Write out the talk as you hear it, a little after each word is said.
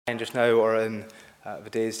just now or in the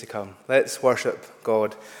days to come. Let's worship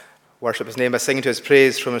God, worship his name by singing to his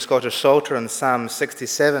praise from the Scottish Psalter in Psalm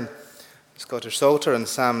 67. Scottish Psalter in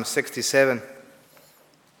Psalm 67.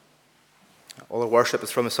 All our worship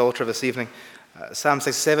is from the Psalter this evening. Psalm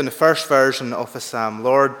 67, the first version of the psalm.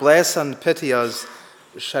 Lord, bless and pity us,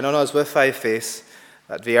 shine on us with thy face,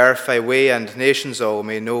 that the earth, thy way, and nations all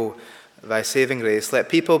may know thy saving grace. Let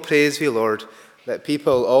people praise thee, Lord, let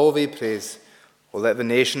people all thee praise. Oh, let the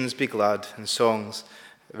nations be glad, and songs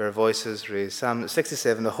their voices raise. Psalm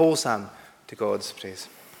 67, the whole psalm to God's praise.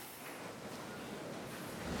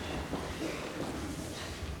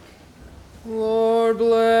 Lord,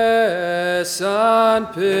 bless and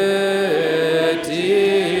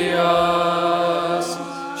pity us,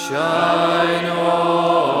 shine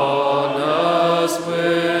on us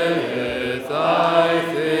with thy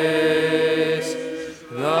face,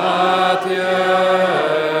 that the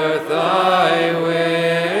earth thy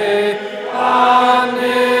way, and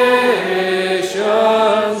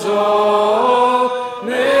nations all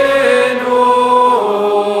may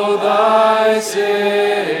know thy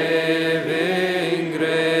saving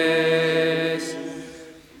grace.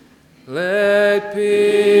 Let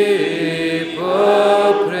people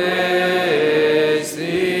praise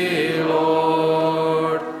thee,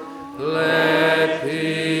 Lord. Let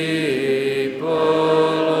people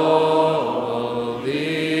all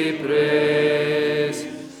thee praise.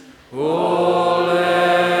 Oh,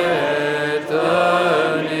 let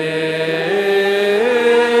the nations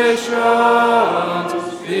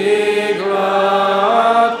be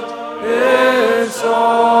glad in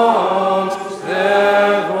songs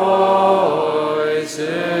their voices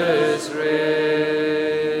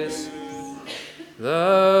raise.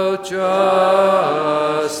 Thou justly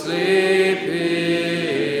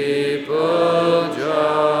people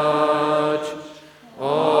judge,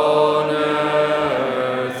 on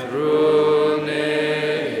earth rule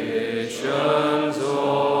nations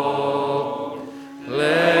all.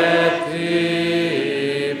 Let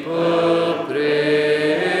people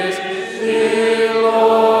praise thee,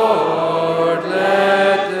 Lord,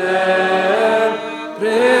 let them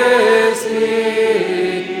praise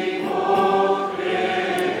thee, O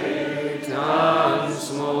great and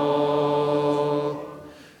small.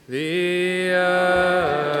 The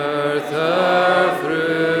earth her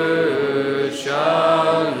fruit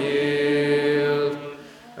shall yield,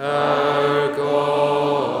 our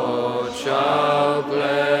God shall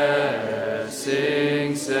blessing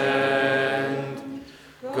send.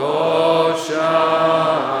 God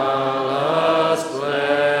shall us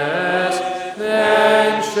bless,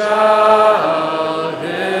 then shall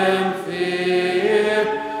him fear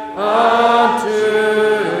unto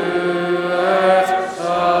earth's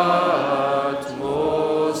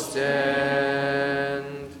utmost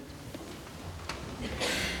end.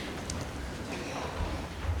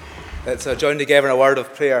 Let's join together in a word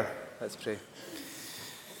of prayer. Let's pray.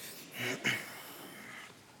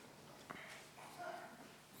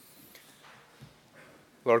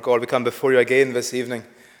 Lord God, we come before you again this evening.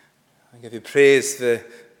 I give you praise, the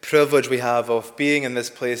privilege we have of being in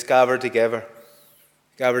this place, gathered together.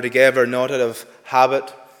 Gathered together not out of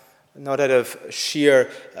habit, not out of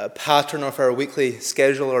sheer pattern of our weekly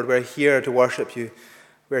schedule, Lord. We're here to worship you.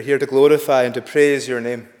 We're here to glorify and to praise your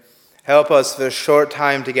name. Help us for a short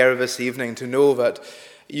time together this evening to know that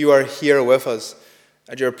you are here with us,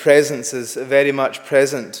 and your presence is very much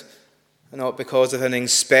present, not because of anything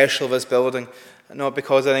special of this building, not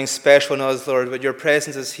because of anything special in us, Lord, but your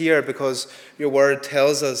presence is here because your word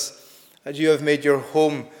tells us that you have made your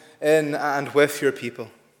home in and with your people.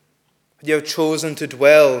 You have chosen to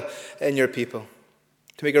dwell in your people,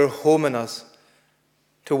 to make your home in us,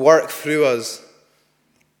 to work through us.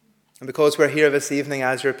 And because we're here this evening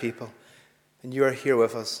as your people, and you are here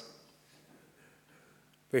with us,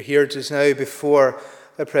 we're here just now before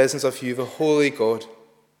the presence of you, the holy God,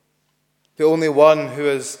 the only one who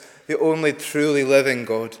is the only truly living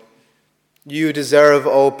God. You deserve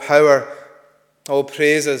all power, all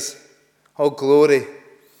praises, all glory.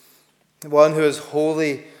 The one who is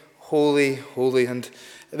holy, holy, holy. And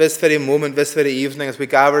this very moment, this very evening, as we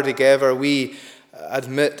gather together, we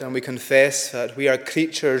admit and we confess that we are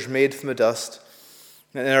creatures made from the dust.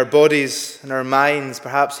 And in our bodies, in our minds,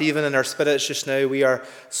 perhaps even in our spirits just now, we are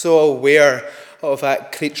so aware of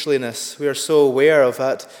that creatureliness. We are so aware of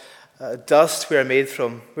that dust we are made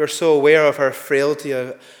from. We are so aware of our frailty,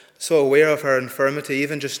 so aware of our infirmity,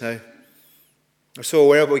 even just now. We're so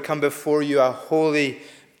aware that we come before you, a holy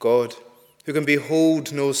God, who can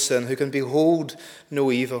behold no sin, who can behold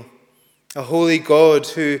no evil. A holy God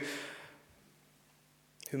who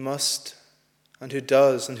must and who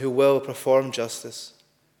does and who will perform justice.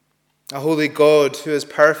 A holy God who is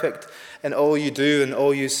perfect in all you do and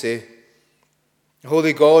all you say. A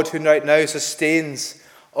holy God who right now sustains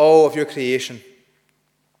all of your creation.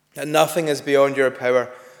 That nothing is beyond your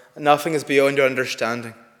power, and nothing is beyond your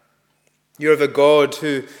understanding. You are the God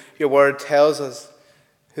who, your word tells us,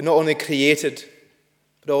 who not only created,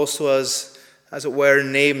 but also as it were,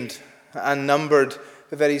 named and numbered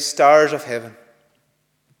the very stars of heaven.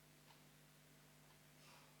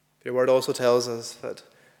 Your word also tells us that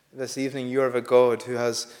this evening you are the God who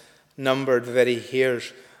has numbered the very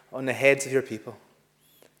hairs on the heads of your people.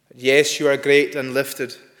 Yes, you are great and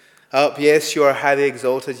lifted up. Yes, you are highly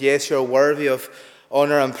exalted. Yes, you are worthy of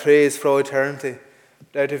honor and praise for all eternity.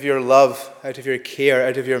 But out of your love, out of your care,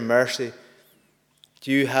 out of your mercy,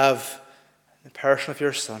 you have, in the person of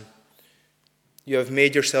your Son, you have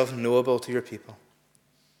made yourself knowable to your people.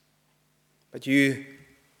 But you,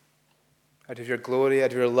 out of your glory,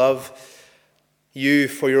 out of your love, you,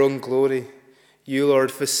 for your own glory, you,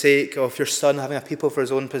 Lord, for the sake of your Son having a people for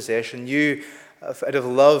his own possession, you, out of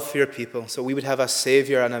love for your people, so we would have a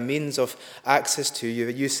Saviour and a means of access to you,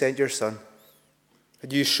 that you sent your Son,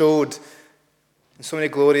 that you showed in so many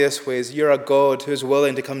glorious ways you're a God who is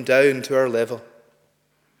willing to come down to our level.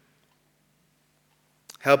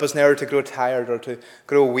 Help us never to grow tired or to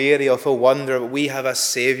grow weary of a wonder that we have a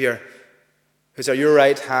Saviour who's at your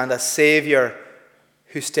right hand, a Saviour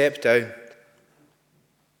who stepped down,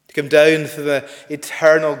 to come down for the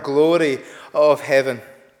eternal glory of heaven,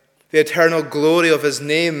 the eternal glory of his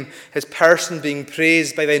name, his person being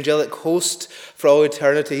praised by the angelic host for all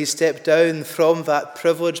eternity. He stepped down from that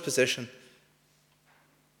privileged position,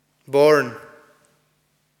 born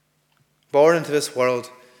into this world,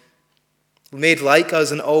 made like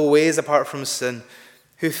us in all ways apart from sin,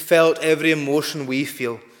 who felt every emotion we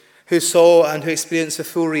feel, who saw and who experienced the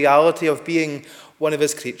full reality of being one of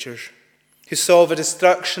his creatures, who saw the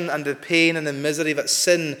destruction and the pain and the misery that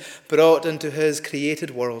sin brought into his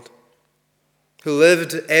created world, who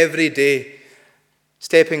lived every day,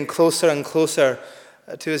 stepping closer and closer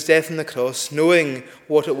to his death on the cross, knowing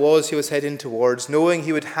what it was he was heading towards, knowing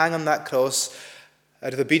he would hang on that cross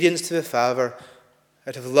out of obedience to the Father,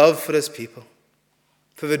 out of love for his people,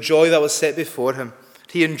 for the joy that was set before him.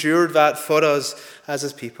 He endured that for us as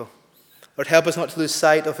his people. Lord, help us not to lose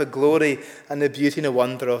sight of the glory and the beauty and the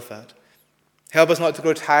wonder of that. Help us not to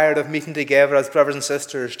grow tired of meeting together as brothers and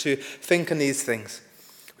sisters to think on these things.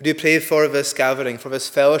 We do pray for this gathering, for this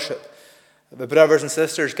fellowship, the brothers and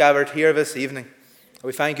sisters gathered here this evening.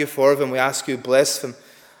 We thank you for them. We ask you bless them.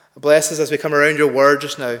 Bless us as we come around your word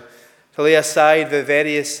just now, to lay aside the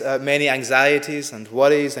various many anxieties and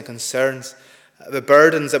worries and concerns, the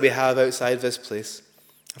burdens that we have outside this place.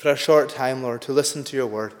 For a short time, Lord, to listen to your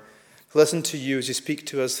word, to listen to you as you speak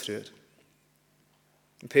to us through it.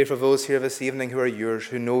 We pray for those here this evening who are yours,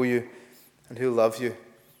 who know you and who love you.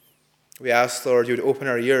 We ask, Lord, you would open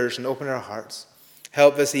our ears and open our hearts.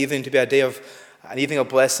 Help this evening to be an evening of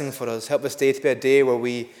blessing for us. Help this day to be a day where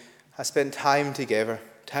we have spent time together,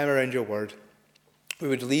 time around your word. We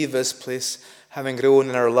would leave this place having grown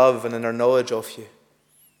in our love and in our knowledge of you.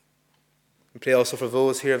 We pray also for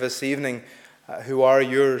those here this evening who are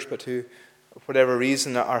yours, but who, for whatever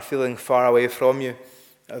reason, are feeling far away from you.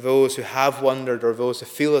 Those who have wandered or those who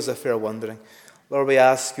feel as if they are wandering. Lord, we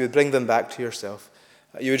ask you would bring them back to yourself.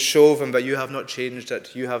 You would show them that you have not changed,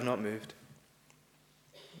 that you have not moved.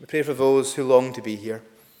 We pray for those who long to be here,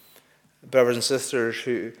 brothers and sisters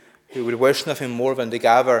who would wish nothing more than to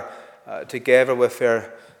gather together with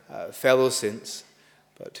their fellow saints,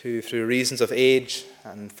 but who, through reasons of age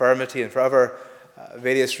and infirmity and for other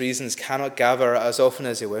various reasons, cannot gather as often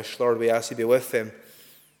as they wish. Lord, we ask you to be with them.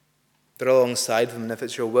 They're alongside them, and if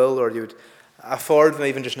it's your will, Lord, you would afford them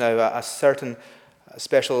even just now a certain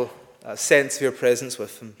special sense of your presence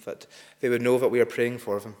with them, that they would know that we are praying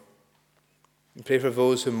for them. We pray for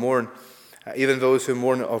those who mourn, even those who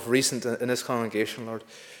mourn of recent in this congregation, Lord.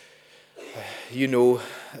 You know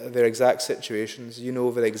their exact situations. You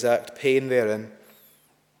know the exact pain they're in.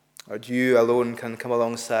 Lord, you alone can come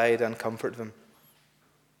alongside and comfort them.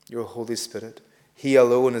 Your Holy Spirit. He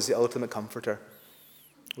alone is the ultimate comforter.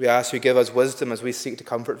 We ask you give us wisdom as we seek to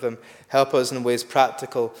comfort them. Help us in ways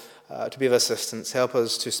practical to be of assistance. Help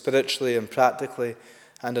us to spiritually and practically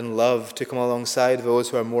and in love to come alongside those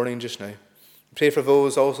who are mourning just now. Pray for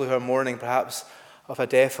those also who are mourning perhaps of a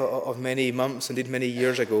death of many months, indeed many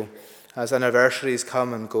years ago. As anniversaries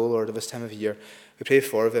come and go, Lord, at this time of year, we pray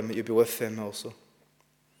for them, that you be with them also.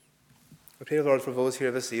 We pray, Lord, for those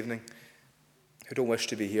here this evening who don't wish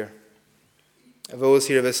to be here. Those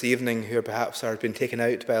here this evening who perhaps are being taken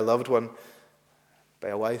out by a loved one, by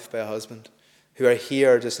a wife, by a husband, who are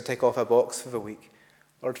here just to tick off a box for the week.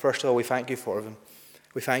 Lord, first of all, we thank you for them.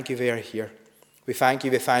 We thank you they are here. We thank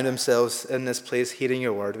you they find themselves in this place hearing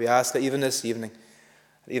your word. We ask that even this evening,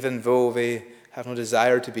 even though they have no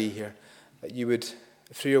desire to be here, that you would,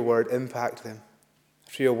 through your word, impact them.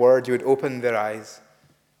 Through your word, you would open their eyes.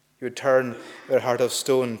 You would turn their heart of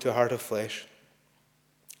stone to a heart of flesh.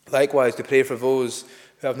 Likewise, we pray for those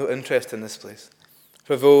who have no interest in this place,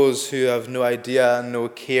 for those who have no idea and no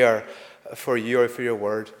care for you or for your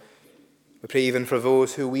word. We pray even for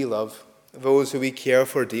those who we love, those who we care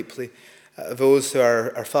for deeply, those who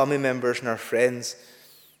are our family members and our friends,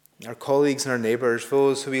 our colleagues and our neighbours,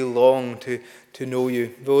 those who we long to know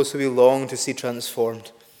you, those who we long to see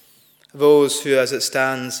transformed, those who, as it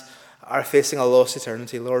stands, are facing a lost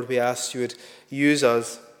eternity. Lord, we ask you would use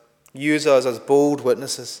us as bold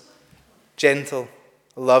witnesses, gentle,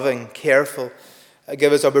 loving, careful.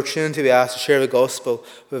 Give us opportunity, we ask, to share the gospel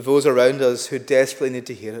with those around us who desperately need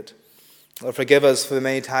to hear it. Lord, forgive us for the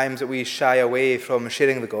many times that we shy away from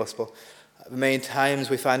sharing the gospel. The many times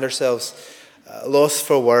we find ourselves lost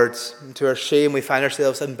for words. And to our shame, we find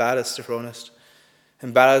ourselves embarrassed, if we're honest.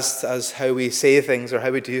 Embarrassed as how we say things or how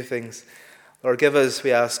we do things. Lord, give us,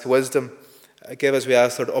 we ask, wisdom. Give us, we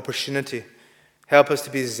ask, Lord, opportunity. Help us to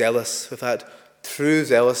be zealous with that true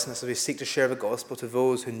zealousness as we seek to share the gospel to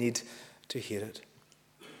those who need to hear it.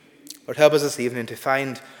 Lord, help us this evening to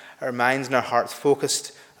find our minds and our hearts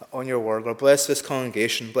focused on your word. Lord, bless this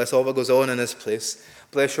congregation. Bless all that goes on in this place.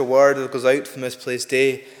 Bless your word that goes out from this place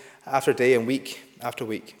day after day and week after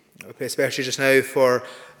week. We pray especially just now for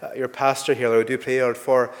your pastor here, Lord. We do pray, Lord,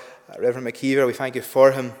 for Reverend McKeever. We thank you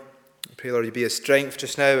for him. We pray, Lord, you be his strength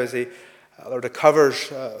just now as he, Lord,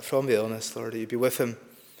 recovers from the illness. Lord, you be with him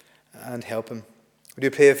and help him. We do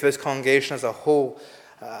pray for this congregation as a whole,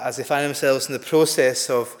 as they find themselves in the process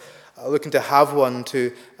of looking to have one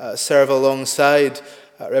to serve alongside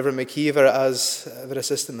Reverend McKeever as their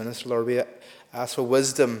assistant minister. Lord, we ask for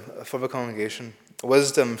wisdom for the congregation,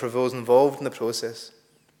 wisdom for those involved in the process.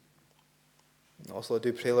 And also, I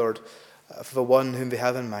do pray, Lord, for the one whom they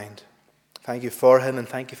have in mind. Thank you for him and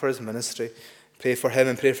thank you for his ministry. Pray for him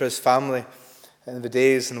and pray for his family in the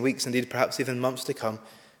days and weeks, indeed perhaps even months to come.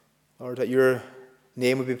 Lord, that your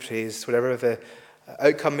name would be praised, whatever the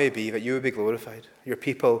outcome may be, that you would be glorified. Your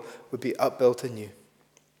people would be upbuilt in you.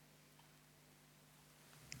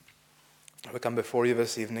 We come before you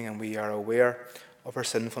this evening and we are aware of our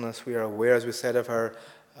sinfulness. We are aware, as we said, of our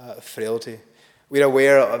frailty. We are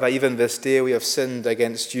aware that even this day we have sinned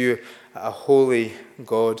against you, a holy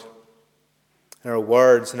God, in our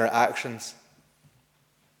words and our actions.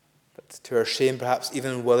 But to our shame, perhaps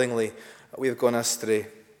even willingly, we have gone astray.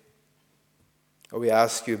 But we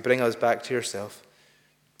ask you, bring us back to yourself.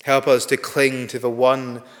 Help us to cling to the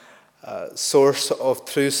one source of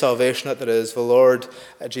true salvation that there is, the Lord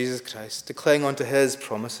Jesus Christ, to cling onto his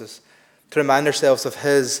promises, to remind ourselves of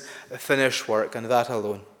his finished work and that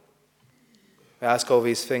alone. We ask all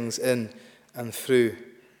these things in and through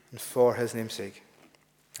and for his name's sake.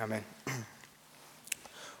 Amen.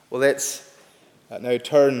 Well, let's now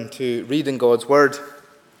turn to reading God's word,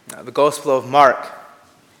 the Gospel of Mark.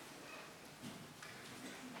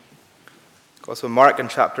 Gospel of Mark in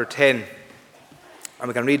chapter 10. And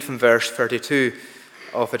we can read from verse 32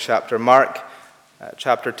 of the chapter. Mark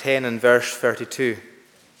chapter 10 and verse 32.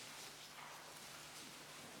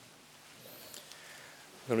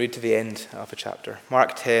 We'll read to the end of the chapter.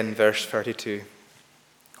 Mark 10, verse 32.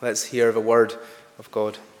 Let's hear the word of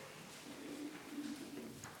God.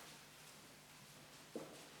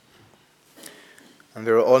 And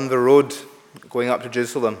they were on the road going up to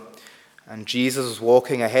Jerusalem, and Jesus was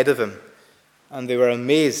walking ahead of them. And they were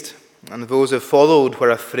amazed, and those who followed were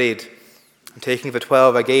afraid. And taking the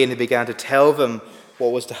 12 again, he began to tell them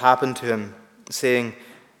what was to happen to him, saying,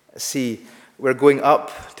 "See, we're going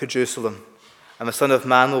up to Jerusalem, and the Son of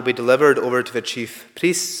Man will be delivered over to the chief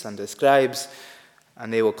priests and the scribes,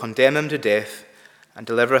 and they will condemn him to death and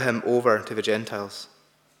deliver him over to the Gentiles.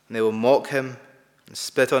 And they will mock him and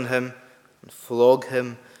spit on him and flog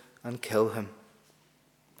him and kill him.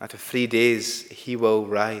 After 3 days he will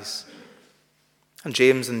rise." And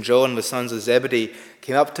James and John, the sons of Zebedee,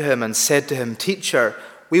 came up to him and said to him, "Teacher,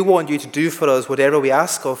 we want you to do for us whatever we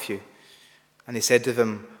ask of you." And he said to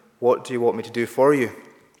them, "What do you want me to do for you?"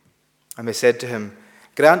 And they said to him,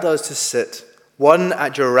 "Grant us to sit, one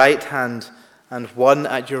at your right hand and one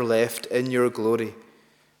at your left, in your glory."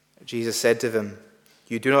 Jesus said to them,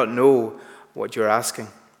 "You do not know what you are asking.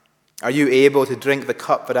 Are you able to drink the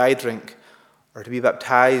cup that I drink, or to be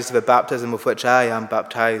baptized with the baptism with which I am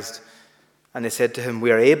baptized?" And they said to him,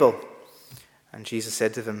 "We are able." And Jesus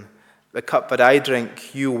said to them, "The cup that I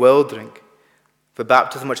drink, you will drink. For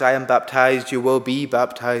baptism which I am baptized, you will be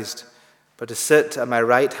baptized. But to sit at my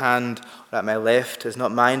right hand or at my left is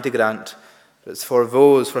not mine to grant, but it's for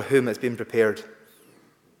those for whom it's been prepared."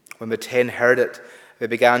 When the 10 heard it, they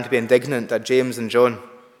began to be indignant at James and John.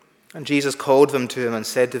 And Jesus called them to him and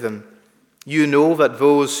said to them, "You know that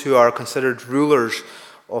those who are considered rulers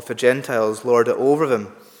of the Gentiles lord it over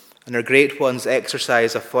them, and their great ones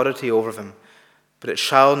exercise authority over them. But it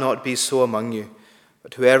shall not be so among you.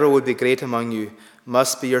 But whoever would be great among you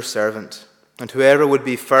must be your servant, and whoever would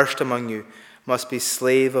be first among you must be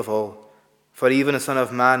slave of all. For even the Son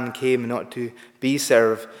of Man came not to be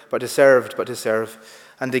served, but to serve,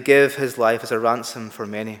 and to give his life as a ransom for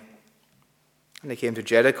many." And he came to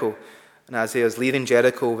Jericho, and as he was leaving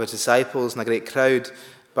Jericho with his disciples and a great crowd,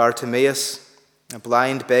 Bartimaeus, a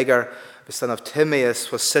blind beggar, the son of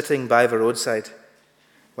Timaeus, was sitting by the roadside.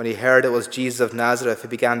 When he heard it was Jesus of Nazareth, he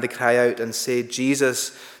began to cry out and say,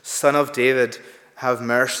 "Jesus, Son of David, have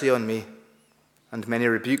mercy on me." And many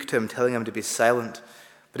rebuked him, telling him to be silent.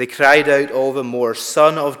 But he cried out all the more,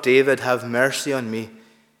 "Son of David, have mercy on me."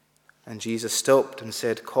 And Jesus stopped and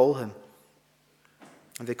said, "Call him."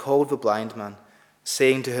 And they called the blind man,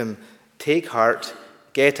 saying to him, "Take heart,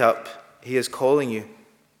 get up, he is calling you."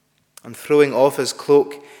 And throwing off his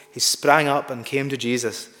cloak, he sprang up and came to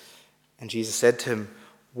Jesus. And Jesus said to him,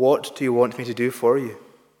 "What do you want me to do for you?"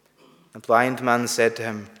 The blind man said to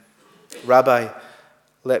him, "Rabbi,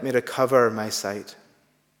 let me recover my sight."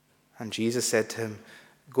 And Jesus said to him,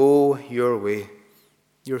 "Go your way,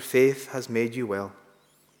 your faith has made you well."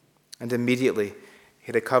 And immediately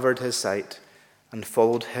he recovered his sight and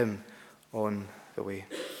followed him on the way.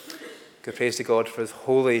 Give praise to God for his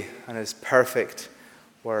holy and his perfect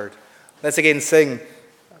word. Let's again sing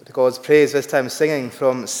to God's praise, this time singing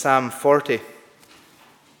from Psalm 40.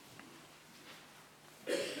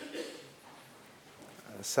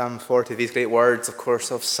 Psalm 40, these great words, of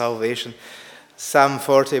course, of salvation. Psalm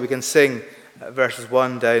 40, we can sing verses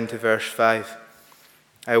 1 down to verse 5.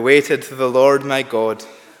 "I waited for the Lord my God,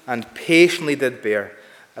 and patiently did bear.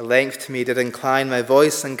 At length to me did incline my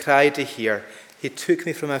voice and cried to hear. He took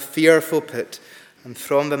me from a fearful pit, and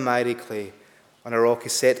from the miry clay. On a rock he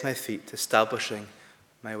set my feet, establishing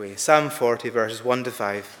my way." Psalm 40, verses 1 to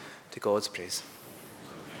 5, to God's praise.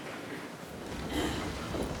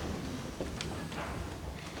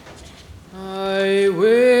 I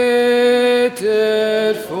waited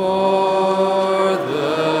for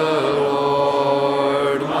the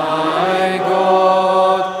Lord my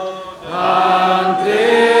God, and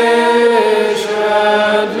patiently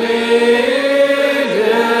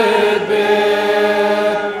did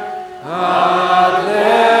bear. At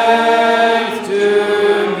length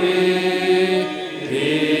to me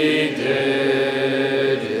he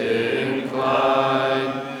did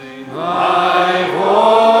incline my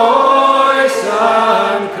voice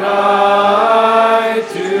and cry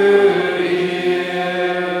to hear.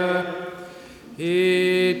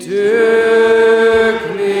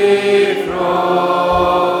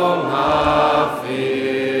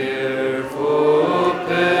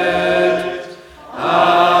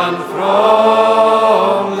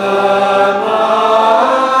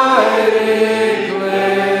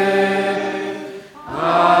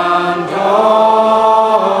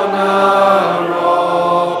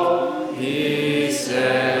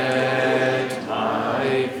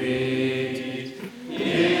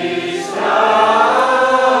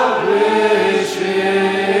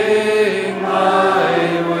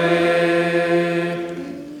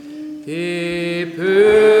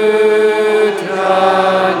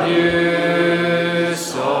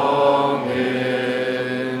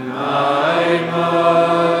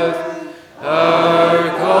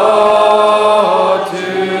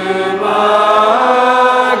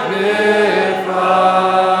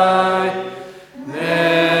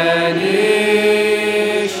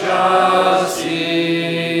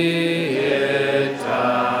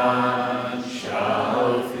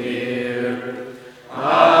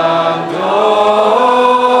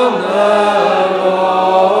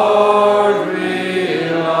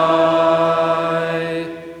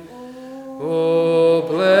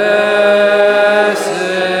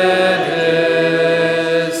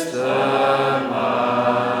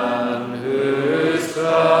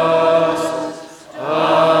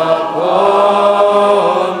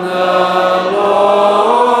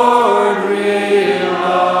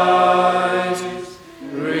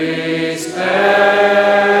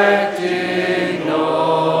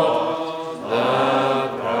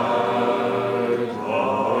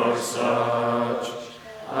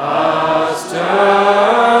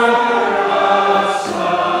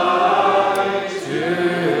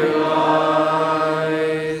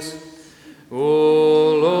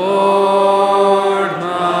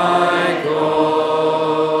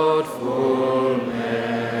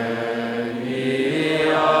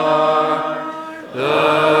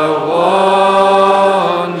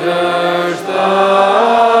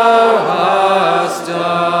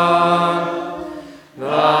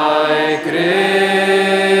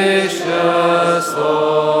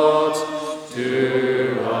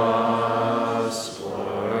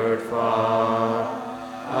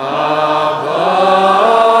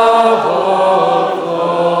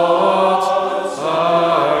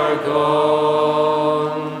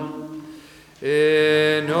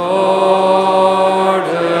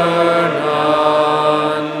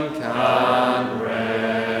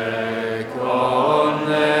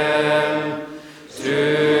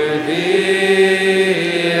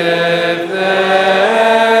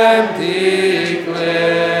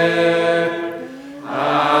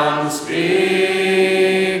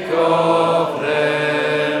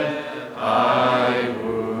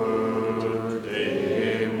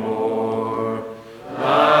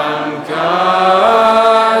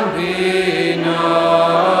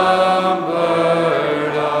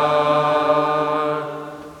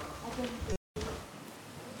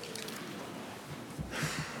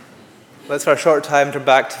 Let's for a short time turn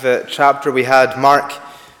back to the chapter we had, Mark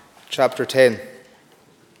chapter 10.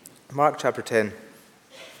 Mark chapter 10.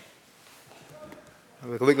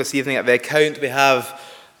 We'll look this evening at the account we have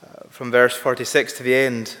from verse 46 to the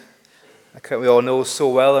end. An account we all know so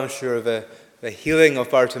well, I'm sure, the healing of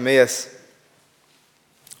Bartimaeus.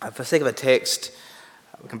 For the sake of the text,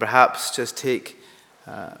 we can perhaps just take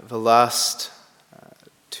the last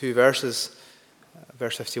two verses,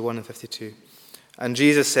 verse 51 and 52. And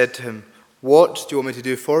Jesus said to him, "What do you want me to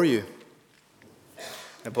do for you?"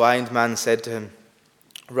 The blind man said to him,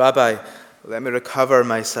 "Rabbi, let me recover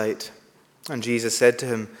my sight." And Jesus said to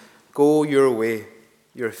him, "Go your way,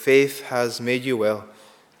 your faith has made you well."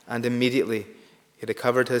 And immediately he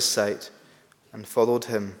recovered his sight and followed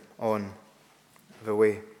him on the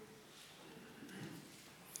way.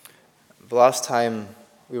 The last time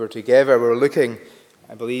we were together, we were looking,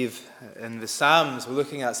 I believe, in the Psalms. We're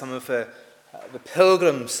looking at some of the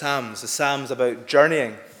pilgrim Psalms, the Psalms about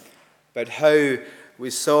journeying, about how we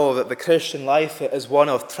saw that the Christian life is one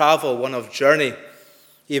of travel, one of journey.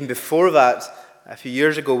 Even before that, a few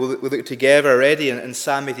years ago, we looked together already in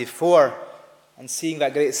Psalm 84 and seeing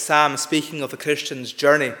that great psalm speaking of the Christian's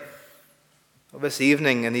journey. Well, this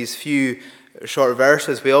evening, in these few short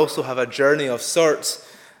verses, we also have a journey of sorts.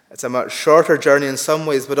 It's a much shorter journey in some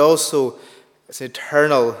ways, but also it's an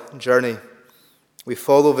eternal journey. We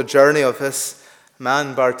follow the journey of this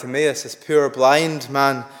man, Bartimaeus, this poor blind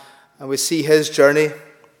man, and we see his journey,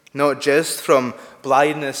 not just from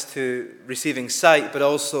blindness to receiving sight, but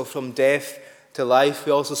also from death to life.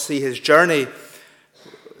 We also see his journey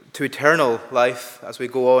to eternal life as we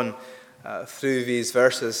go on through these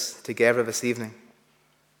verses together this evening.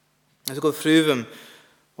 As we go through them,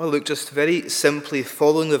 I want to look just very simply,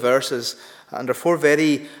 following the verses, under four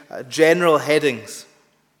very general headings.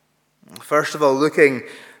 First of all, looking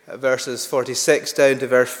at verses 46 down to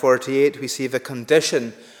verse 48, we see the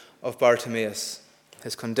condition of Bartimaeus,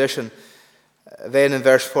 his condition. Then in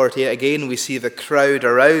verse 48 again, we see the crowd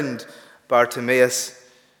around Bartimaeus.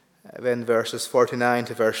 Then verses 49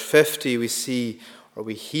 to verse 50, we see or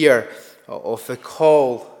we hear of the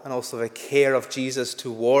call and also the care of Jesus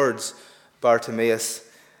towards Bartimaeus.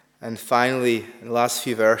 And finally, in the last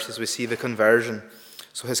few verses, we see the conversion.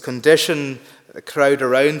 So his condition, the crowd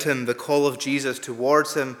around him, the call of Jesus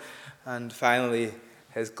towards him, and finally,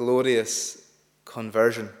 his glorious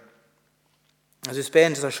conversion. As we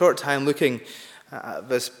spend just a short time looking at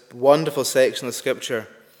this wonderful section of Scripture,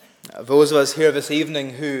 those of us here this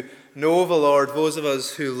evening who know the Lord, those of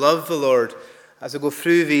us who love the Lord, as we go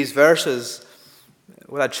through these verses,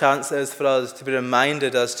 what a chance it is for us to be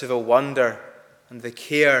reminded as to the wonder and the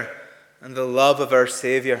care and the love of our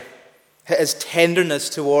Saviour, his tenderness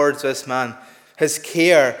towards this man, his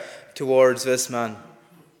care towards this man.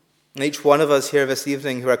 And each one of us here this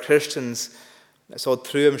evening who are Christians, it's all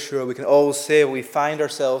true, I'm sure, we can all say we find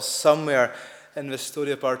ourselves somewhere in the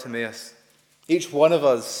story of Bartimaeus. Each one of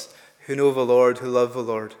us who know the Lord, who love the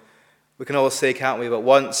Lord, we can all say, can't we, but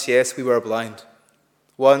once, yes, we were blind.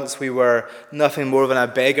 Once we were nothing more than a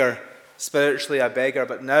beggar, spiritually a beggar,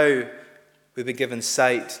 but now we've been given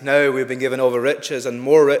sight. Now we've been given all the riches and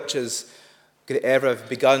more riches we could ever have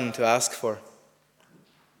begun to ask for.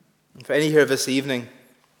 And for any here this evening,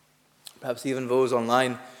 perhaps even those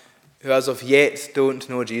online who as of yet don't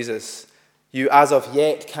know Jesus, you as of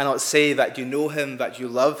yet cannot say that you know him, that you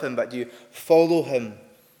love him, that you follow him,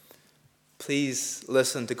 please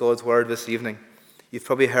listen to God's word this evening. You've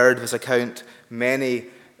probably heard this account many,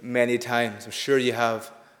 many times. I'm sure you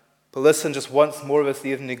have. But listen just once more this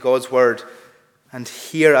evening to God's word and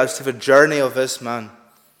hear as to the journey of this man,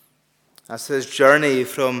 as to his journey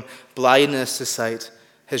from blindness to sight,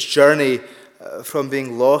 his journey from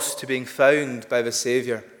being lost to being found by the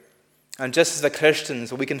Saviour. And just as the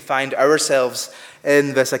Christians, we can find ourselves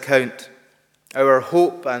in this account. Our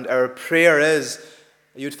hope and our prayer is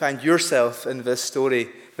that you would find yourself in this story,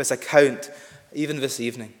 this account, even this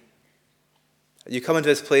evening. You come into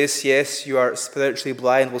this place, yes, you are spiritually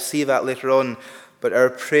blind. We'll see that later on. But our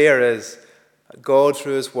prayer is that God,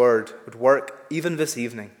 through his word, would work even this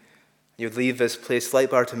evening. You would leave this place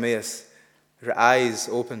like Bartimaeus, your eyes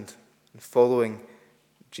opened and following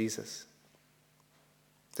Jesus.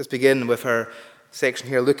 Let's begin with our section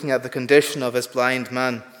here, looking at the condition of this blind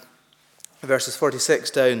man. Verses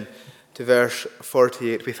 46 down to verse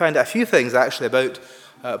 48. We find a few things actually about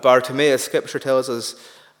Bartimaeus. Scripture tells us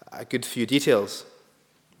a good few details.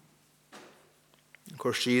 Of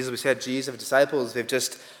course, Jesus, we said Jesus, the disciples, they've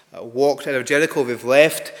just walked out of Jericho. They've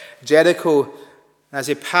left Jericho. And as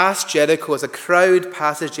they pass Jericho, as a crowd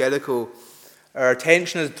passes Jericho, our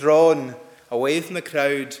attention is drawn away from the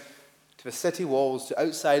crowd to the city walls, to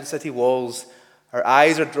outside city walls. Our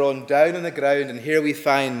eyes are drawn down on the ground, and here we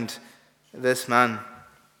find this man,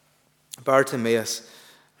 Bartimaeus,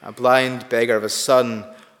 a blind beggar, the son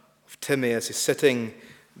of Timaeus, who's sitting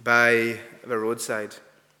by the roadside.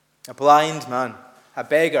 A blind man, a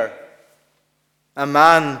beggar, a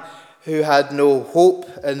man who had no hope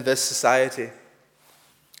in this society.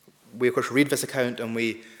 We, of course, read this account and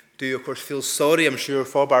we do, of course, feel sorry, I'm sure,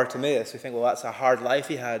 for Bartimaeus. We think, well, that's a hard life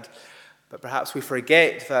he had. But perhaps we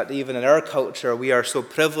forget that even in our culture, we are so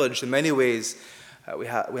privileged in many ways. We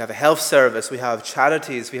have a health service, we have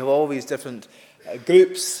charities, we have all these different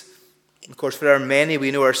groups. Of course, there are many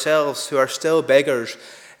we know ourselves who are still beggars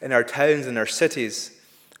in our towns and our cities.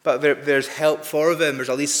 But there's help for them. There's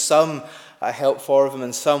at least some help for them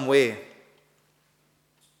in some way.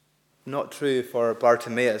 Not true for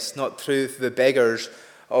Bartimaeus, not true for the beggars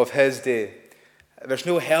of his day. There's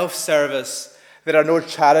no health service. There are no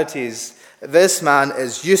charities. This man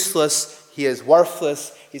is useless. He is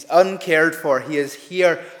worthless. He's uncared for. He is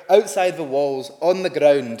here outside the walls, on the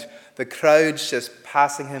ground. The crowd's just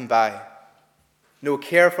passing him by. No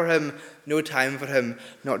care for him, no time for him,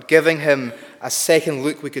 not giving him a second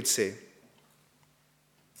look, we could say.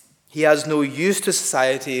 He has no use to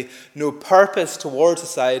society, no purpose towards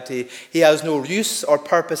society. He has no use or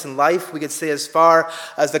purpose in life, we could say, as far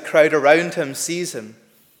as the crowd around him sees him.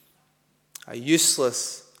 A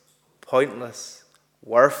useless, pointless,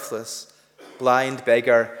 worthless, blind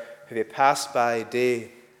beggar who they pass by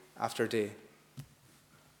day after day.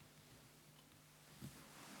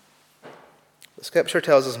 The Scripture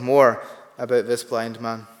tells us more about this blind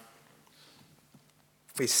man.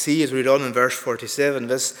 We see, as we read on in verse 47,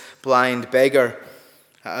 this blind beggar,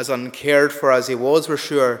 as uncared for as he was, we're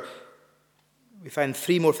sure, we find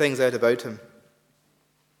three more things out about him.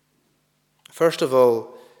 First of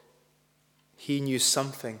all, he knew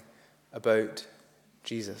something about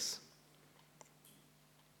Jesus.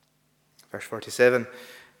 Verse 47,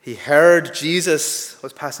 he heard Jesus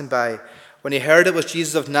was passing by. When he heard it was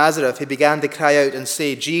Jesus of Nazareth, he began to cry out and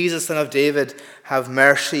say, Jesus, Son of David, have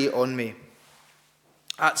mercy on me.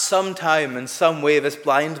 At some time, in some way, this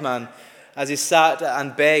blind man, as he sat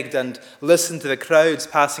and begged and listened to the crowds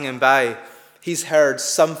passing him by, he's heard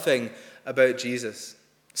something about Jesus.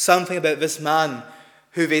 Something about this man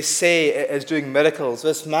who they say is doing miracles.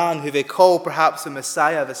 This man who they call perhaps the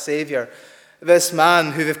Messiah, the Savior. This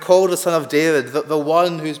man who they've called the Son of David, the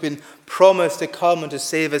one who's been promised to come and to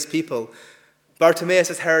save his people. Bartimaeus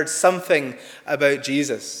has heard something about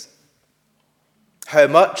Jesus. How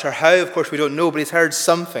much or how, of course, we don't know, but he's heard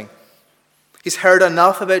something. He's heard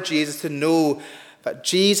enough about Jesus to know that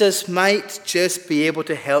Jesus might just be able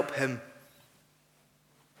to help him.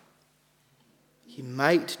 He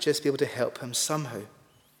might just be able to help him somehow.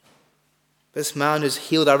 This man who's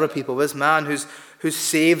healed other people, this man who's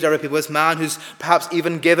saved other people, this man who's perhaps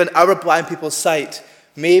even given our blind people sight,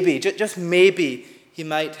 maybe, just maybe, he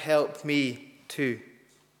might help me too.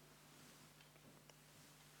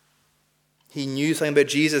 He knew something about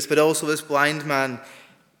Jesus, but also this blind man,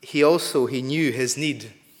 he knew his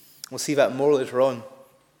need. We'll see that more later on.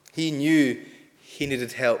 He knew he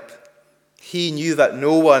needed help. He knew that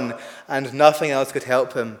no one and nothing else could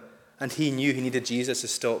help him, and he knew he needed Jesus to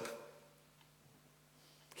stop.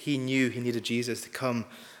 He knew he needed Jesus to come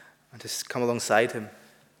and to come alongside him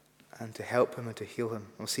and to help him and to heal him.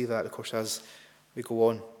 We'll see that, of course, as we go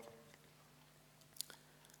on.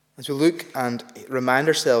 As we look and remind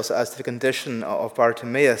ourselves as to the condition of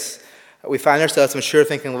Bartimaeus, we find ourselves, I'm sure,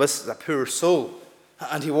 thinking, well, this is a poor soul.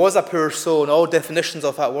 And he was a poor soul in all definitions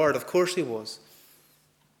of that word. Of course he was.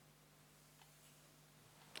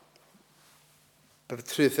 But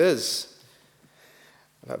the truth is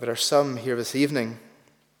that there are some here this evening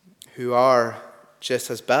who are just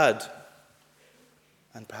as bad,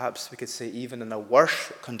 and perhaps we could say even in a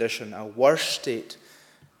worse condition, a worse state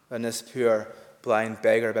than this poor blind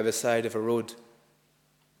beggar by the side of a road.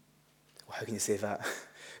 Well, how can you say that?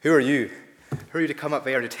 Who are you? Who are you to come up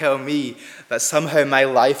there to tell me that somehow my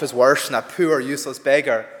life is worse than a poor, useless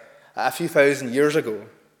beggar a few thousand years ago?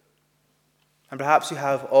 And perhaps you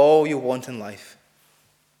have all you want in life.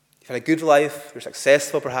 You've had a good life, you're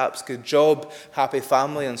successful perhaps, good job, happy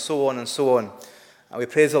family, and so on and so on. And we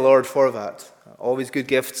praise the Lord for that. All these good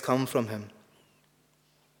gifts come from him.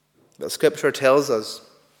 But Scripture tells us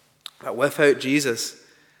that without Jesus,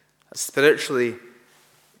 spiritually,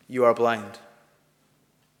 you are blind.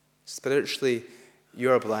 Spiritually,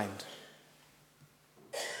 you are blind.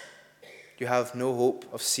 You have no hope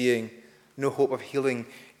of seeing, no hope of healing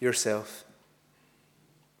yourself.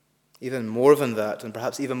 even more than that, and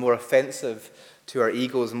perhaps even more offensive to our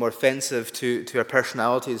egos and more offensive to our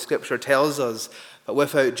personalities. Scripture tells us that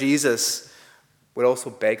without Jesus, we're also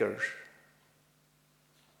beggars.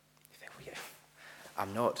 You think, well, yeah,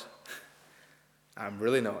 I'm not. I'm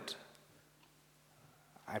really not.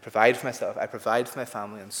 I provide for myself, I provide for my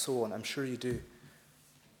family, and so on. I'm sure you do.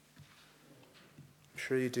 I'm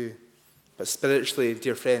sure you do. But spiritually,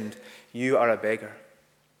 dear friend, you are a beggar.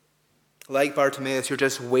 Like Bartimaeus, you're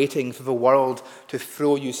just waiting for the world to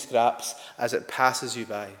throw you scraps as it passes you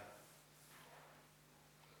by. You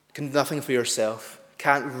can do nothing for yourself.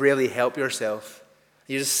 Can't really help yourself.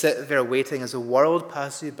 You just sit there waiting as the world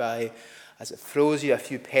passes you by, as it throws you a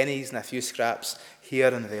few pennies and a few scraps here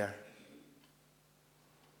and there.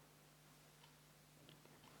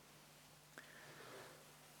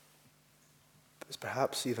 But it's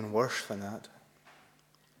perhaps even worse than that.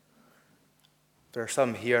 There are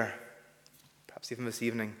some here, perhaps even this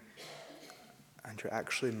evening, and you're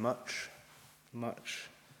actually much, much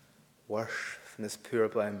worse than this poor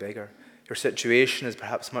blind beggar. Your situation is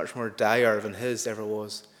perhaps much more dire than his ever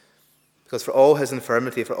was. Because for all his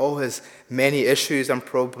infirmity, for all his many issues and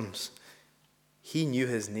problems, he knew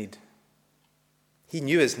his need. He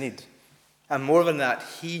knew his need. And more than that,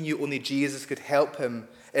 he knew only Jesus could help him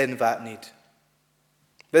in that need.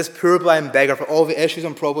 This poor blind beggar, for all the issues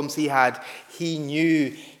and problems he had, he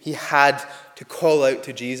knew he had to call out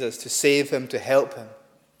to Jesus to save him, to help him.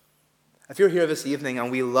 If you're here this evening, and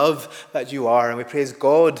we love that you are, and we praise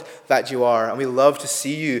God that you are, and we love to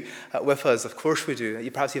see you with us, of course we do.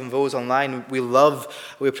 Perhaps even those online,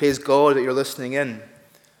 we praise God that you're listening in.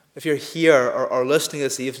 If you're here or listening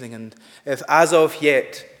this evening, and if as of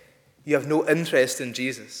yet you have no interest in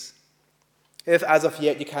Jesus, if as of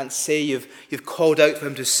yet you can't say you've called out for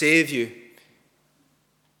him to save you,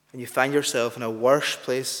 and you find yourself in a worse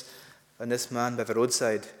place than this man by the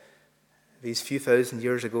roadside, these few thousand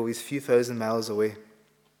years ago, these few thousand miles away,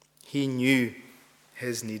 he knew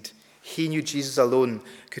his need. He knew Jesus alone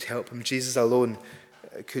could help him. Jesus alone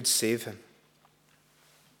could save him.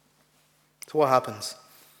 So what happens?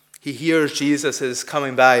 He hears Jesus is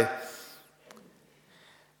coming by.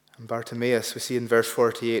 And Bartimaeus, we see in verse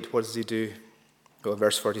 48, what does he do? Well, in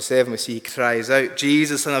verse 47, we see he cries out,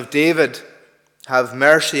 "Jesus, Son of David, have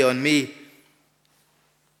mercy on me."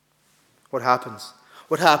 What happens?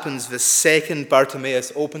 What happens the second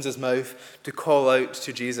Bartimaeus opens his mouth to call out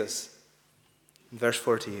to Jesus? In verse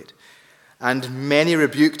 48, "And many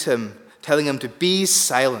rebuked him, telling him to be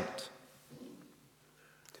silent."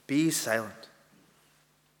 To be silent.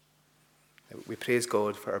 We praise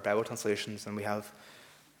God for our Bible translations, and we have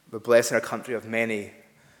the blessing in our country of many,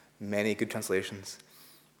 many good translations.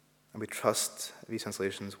 And we trust these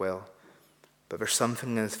translations well. But there's something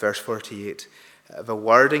in this verse 48. The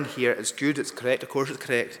wording here is good, it's correct, of course it's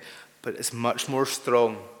correct, but it's much more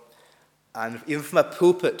strong. And even from a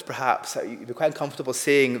pulpit, perhaps, you'd be quite comfortable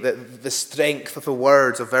saying that the strength of the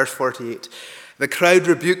words of verse 48. The crowd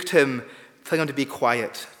rebuked him, telling him to be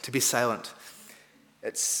quiet, to be silent.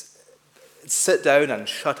 It's sit down and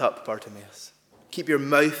shut up, Bartimaeus. Keep your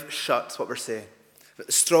mouth shut, is what we're saying.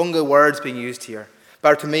 Stronger words being used here.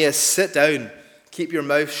 Bartimaeus, sit down. Keep your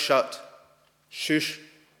mouth shut. Shush.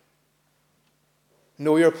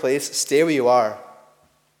 Know your place. Stay where you are.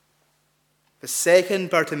 The second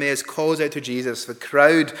Bartimaeus calls out to Jesus, the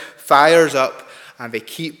crowd fires up, and they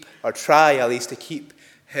keep, or try at least, to keep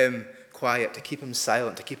him quiet, to keep him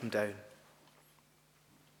silent, to keep him down.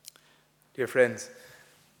 Dear friends,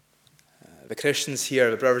 the Christians here,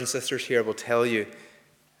 the brothers and sisters here will tell you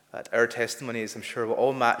that our testimonies, I'm sure, will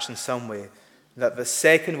all match in some way. That the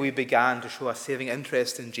second we began to show a saving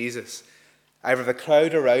interest in Jesus, either the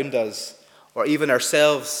crowd around us or even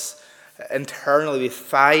ourselves internally, we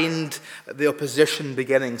find the opposition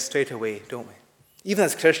beginning straight away, don't we? Even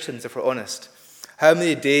as Christians, if we're honest. How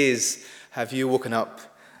many days have you woken up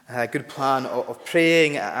and had a good plan of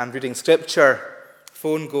praying and reading scripture?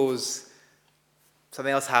 Phone goes,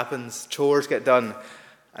 something else happens, chores get done,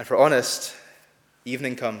 and if we're honest,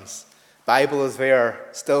 evening comes. Bible is there,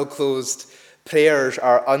 still closed. Prayers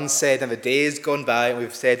are unsaid, and the day's gone by, and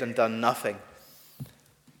we've said and done nothing.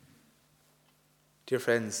 Dear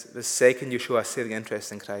friends, the second you show a saving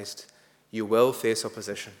interest in Christ, you will face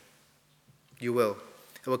opposition. You will.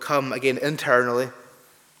 It will come again internally,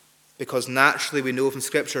 because naturally we know from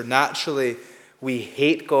Scripture, naturally we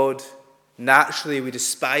hate God, naturally we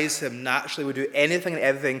despise him, naturally we do anything and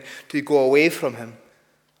everything to go away from him.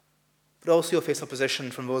 But also you'll face opposition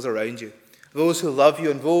from those around you, those who love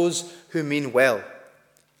you and those who mean well.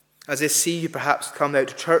 As they see you perhaps come out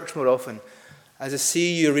to church more often, as they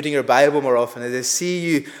see you reading your Bible more often, as they see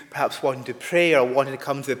you perhaps wanting to pray or wanting to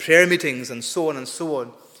come to the prayer meetings and so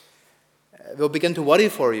on, they'll begin to worry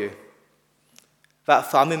for you.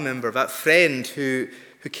 That family member, that friend who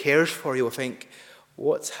cares for you will think,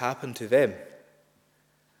 what's happened to them?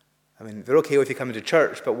 I mean, they're okay with you coming to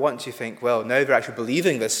church, but once you think, well, now they're actually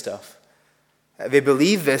believing this stuff. They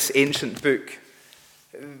believe this ancient book.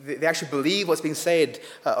 They actually believe what's being said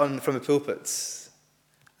from the pulpits.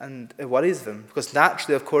 And it worries them, because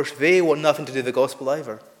naturally, of course, they want nothing to do with the gospel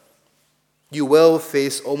either. You will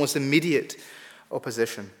face almost immediate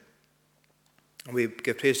opposition. We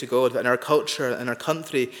give praise to God that in our culture, in our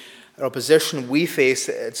country, our opposition we face,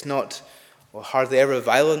 it's not hardly ever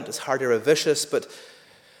violent, it's hardly ever vicious, but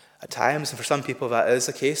at times, and for some people that is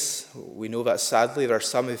the case. We know that sadly there are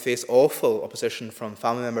some who face awful opposition from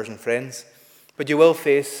family members and friends. But you will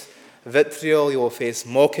face vitriol, you will face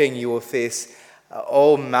mocking, you will face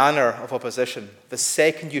all manner of opposition the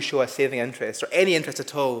second you show a saving interest, or any interest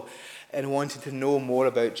at all, in wanting to know more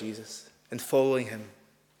about Jesus and following him.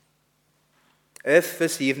 If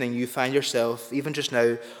this evening you find yourself, even just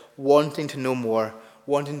now, wanting to know more,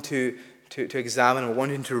 wanting to examine more,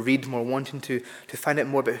 wanting to read more, wanting to find out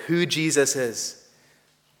more about who Jesus is,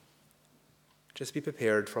 just be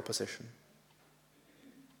prepared for opposition.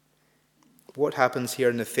 What happens here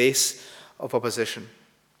in the face of opposition?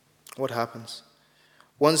 What happens?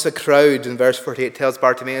 Once the crowd, in verse 48, tells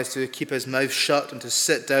Bartimaeus to keep his mouth shut and to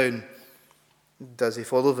sit down, does he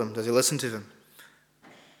follow them? Does he listen to them?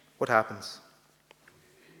 What happens?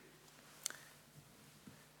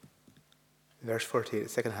 Verse 48, the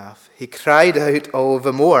second half. He cried out all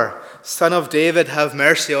the more, "Son of David, have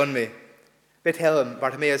mercy on me." They tell him,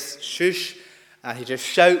 Bartimaeus, shush, and he just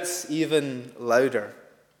shouts even louder.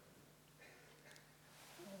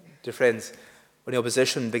 Dear friends, when the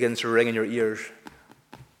opposition begins to ring in your ears,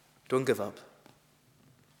 don't give up.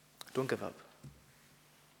 Don't give up.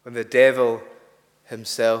 When the devil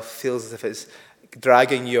himself feels as if it's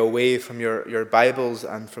dragging you away from your Bibles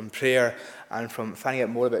and from prayer and from finding out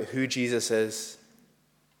more about who Jesus is,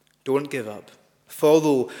 don't give up.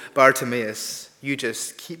 Follow Bartimaeus. You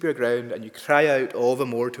just keep your ground and you cry out all the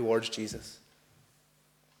more towards Jesus.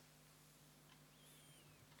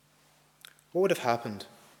 What would have happened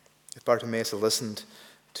if Bartimaeus had listened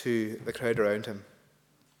to the crowd around him?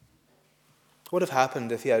 What would have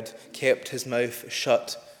happened if he had kept his mouth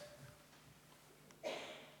shut?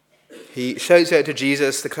 He shouts out to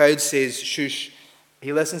Jesus. The crowd says, shush.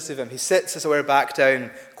 He listens to them. He sits, as it were, back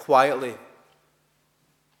down quietly.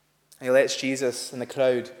 And he lets Jesus and the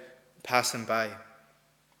crowd pass him by.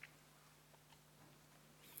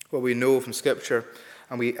 Well, we know from Scripture,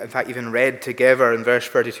 and we, in fact, even read together in verse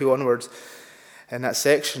 32 onwards, in that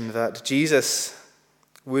section, that Jesus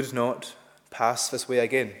would not pass this way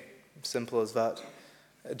again. Simple as that.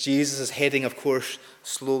 Jesus is heading, of course,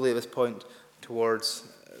 slowly at this point towards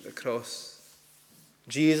the cross.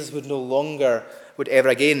 Jesus would ever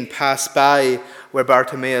again pass by where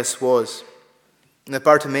Bartimaeus was. And if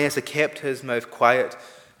Bartimaeus had kept his mouth quiet,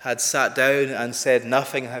 had sat down and said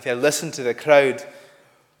nothing, if he had listened to the crowd,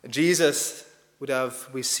 Jesus would have,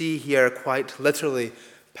 we see here quite literally,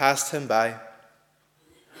 passed him by.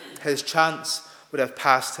 His chance would have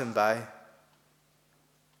passed him by.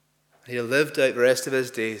 He lived out the rest of his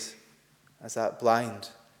days as that blind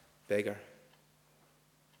beggar.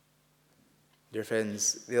 Dear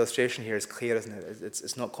friends, the illustration here is clear, isn't it?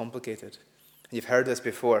 It's not complicated. And you've heard this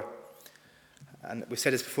before. And we've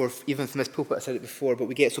said this before, even from this pulpit, I said it before, but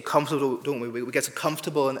we get so comfortable, don't we? We get so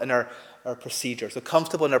comfortable in our procedure, so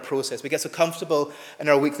comfortable in our process. We get so comfortable in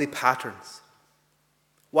our weekly patterns.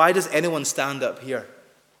 Why does anyone stand up here?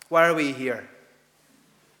 Why are we here?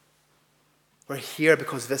 We're here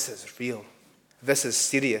because this is real. This is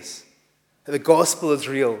serious. The gospel is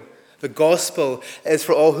real. The gospel is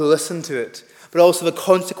for all who listen to it. But also the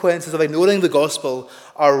consequences of ignoring the gospel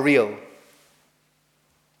are real.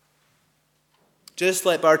 Just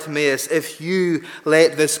like Bartimaeus, if you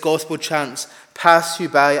let this gospel chance pass you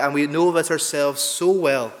by, and we know this ourselves so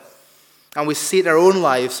well, and we see it in our own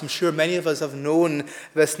lives, I'm sure many of us have known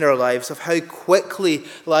this in our lives, of how quickly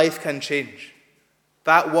life can change.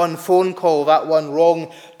 That one phone call, that one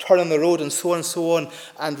wrong turn on the road, and so on,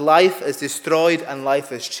 and life is destroyed, and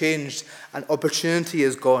life is changed, and opportunity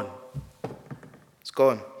is gone. It's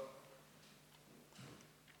gone.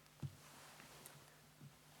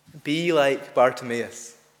 Be like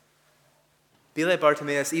Bartimaeus. Be like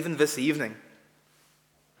Bartimaeus even this evening.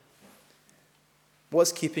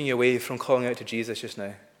 What's keeping you away from calling out to Jesus just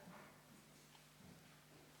now?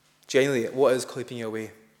 Genuinely, what is keeping you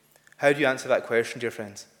away? How do you answer that question, dear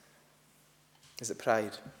friends? Is it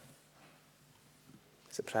pride?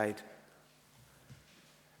 Is it pride?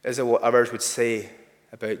 Is it what others would say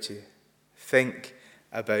about you, think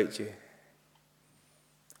about you?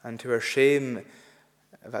 And to our shame,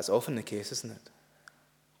 that's often the case, isn't it?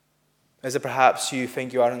 Is it perhaps you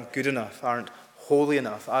think you aren't good enough, aren't holy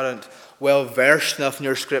enough, aren't well versed enough in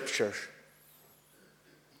your scriptures,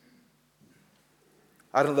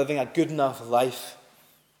 aren't living a good enough life?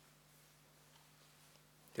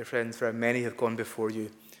 Dear friends, there are many who have gone before you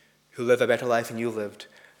who live a better life than you lived,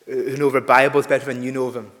 who know their Bibles better than you know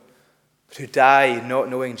them, but who die not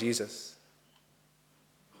knowing Jesus.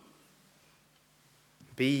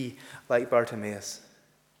 Be like Bartimaeus.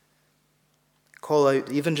 Call out,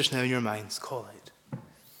 even just now in your minds, call out.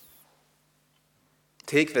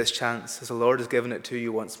 Take this chance as the Lord has given it to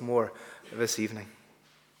you once more this evening.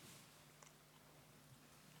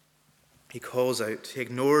 He calls out, he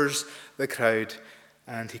ignores the crowd,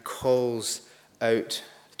 and he calls out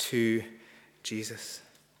to Jesus.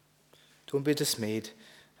 Don't be dismayed.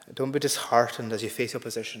 Don't be disheartened as you face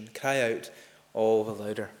opposition. Cry out all the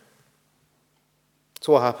louder.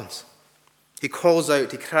 So what happens? He calls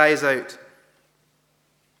out, he cries out.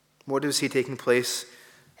 What do we see taking place?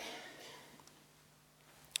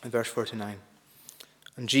 In verse 49.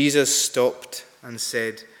 And Jesus stopped and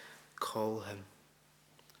said, call him.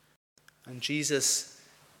 And Jesus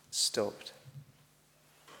stopped.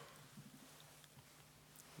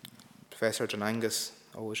 Professor John Angus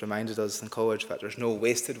always reminded us in college that there's no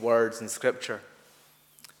wasted words in Scripture.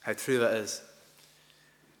 How true that is.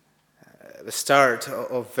 The start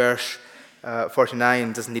of verse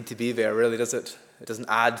 49 doesn't need to be there, really, does it? It doesn't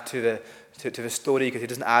add to the story, because it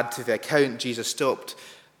doesn't add to the account. Jesus stopped.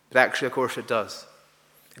 But actually, of course, it does.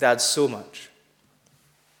 It adds so much.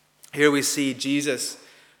 Here we see Jesus,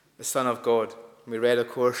 the Son of God. We read, of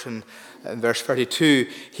course, in verse 32,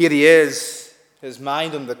 here he is, his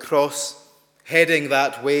mind on the cross, heading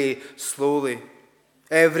that way slowly.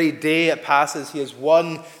 Every day it passes, he is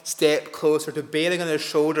one step closer to bearing on his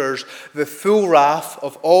shoulders the full wrath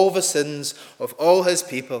of all the sins of all his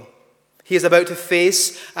people. He is about to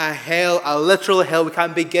face a hell, a literal hell we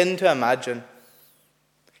can't begin to imagine.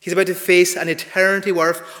 He's about to face an eternity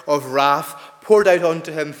worth of wrath poured out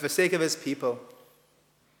onto him for the sake of his people.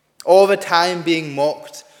 All the time being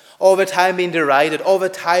mocked, all the time being derided, all the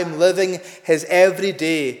time living his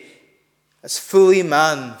everyday as fully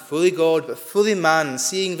man, fully God, but fully man,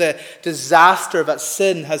 seeing the disaster that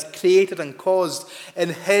sin has created and caused in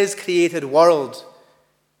his created world.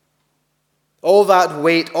 All that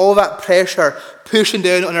weight, all that pressure pushing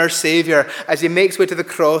down on our Saviour as he makes way to the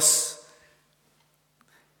cross.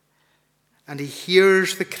 And he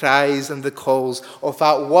hears the cries and the calls of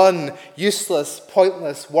that one useless,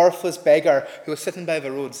 pointless, worthless beggar who was sitting by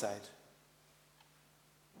the roadside.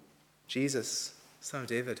 Jesus, Son of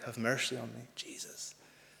David, have mercy on me. Jesus,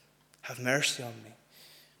 have mercy on me.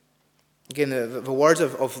 Again, the words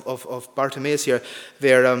of Bartimaeus here,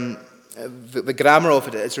 they're, the grammar of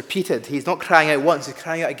it is repeated. He's not crying out once, he's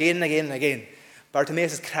crying out again and again and again.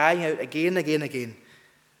 Bartimaeus is crying out again and again and again.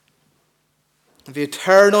 The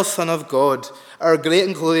eternal Son of God, our great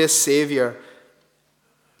and glorious Saviour,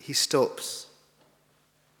 he stops.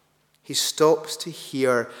 He stops to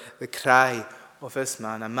hear the cry of this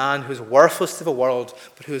man, a man who is worthless to the world,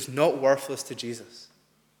 but who is not worthless to Jesus.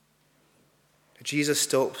 Jesus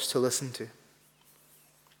stops to listen to.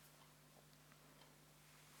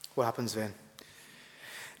 What happens then?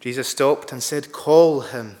 Jesus stopped and said, call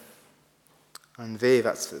him. And they,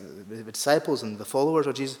 that's the disciples and the followers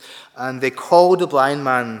of Jesus, and they called the blind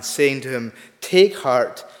man, saying to him, take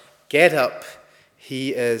heart, get up,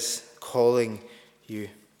 he is calling you.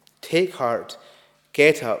 Take heart,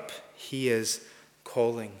 get up, he is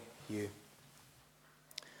calling you.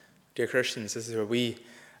 Dear Christians, this is where we,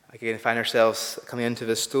 again, find ourselves coming into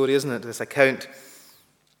this story, isn't it? This account.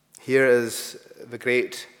 Here is the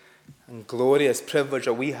great and glorious privilege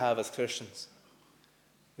that we have as Christians.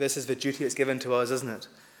 This is the duty that's given to us, isn't it?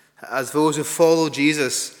 As those who follow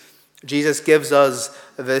Jesus, Jesus gives us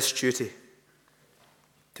this duty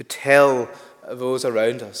to tell those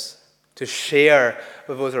around us, to share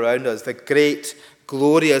with those around us the great,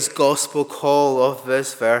 glorious gospel call of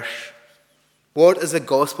this verse. What is the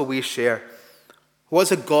gospel we share? What is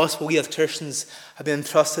the gospel we as Christians have been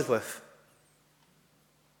entrusted with?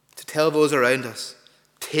 To tell those around us,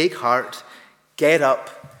 take heart, get up,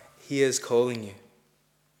 he is calling you.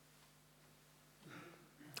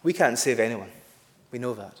 We can't save anyone. We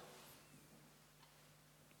know that.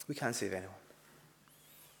 We can't save anyone.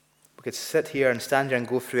 We could sit here and stand here and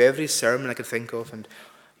go through every sermon I could think of, and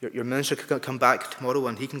your minister could come back tomorrow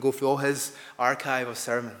and he can go through all his archive of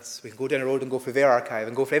sermons. We can go down the road and go through their archive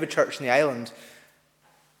and go through every church in the island.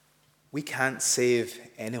 We can't save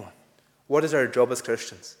anyone. What is our job as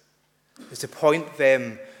Christians? It's to point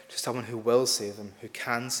them to someone who will save them, who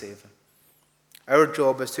can save them. Our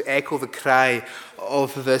job is to echo the cry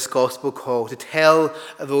of this gospel call, to tell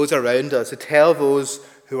those around us, to tell those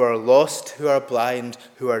who are lost, who are blind,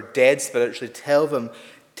 who are dead spiritually, tell them,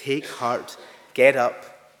 take heart, get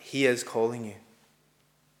up, he is calling you.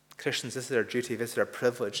 Christians, this is our duty, this is our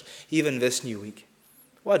privilege, even this new week.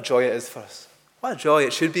 What a joy it is for us. What a joy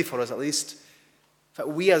it should be for us, at least, that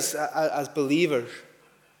we as believers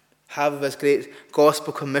have this great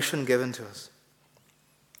gospel commission given to us.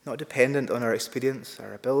 Not dependent on our experience,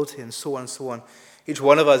 our ability, and so on and so on. Each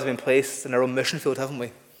one of us has been placed in our own mission field, haven't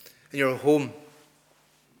we? In your home,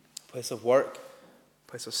 place of work,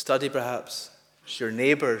 place of study perhaps, your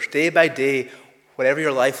neighbours, day by day, whatever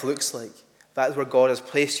your life looks like, that's where God has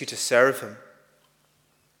placed you to serve him,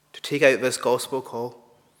 to take out this gospel call.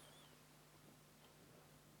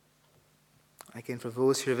 Again, for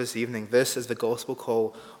those here this evening, this is the gospel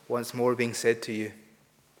call once more being said to you.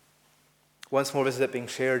 Once more, this is it being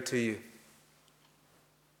shared to you.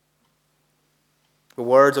 The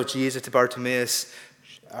words of Jesus to Bartimaeus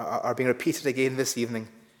are being repeated again this evening.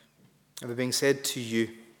 And they're being said to you.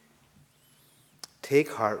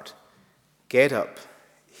 Take heart, get up,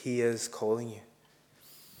 he is calling you.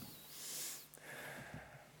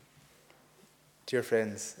 Dear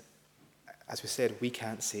friends, as we said, we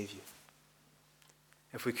can't save you.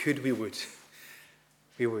 If we could, we would.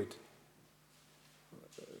 We would.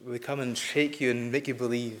 We come and shake you and make you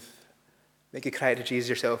believe, make you cry to Jesus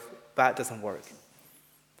yourself. That doesn't work.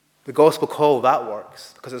 The gospel call, that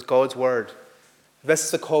works because it's God's word. This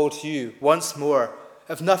is the call to you once more.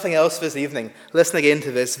 If nothing else this evening, listen again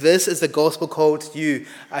to this. This is the gospel call to you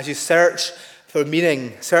as you search for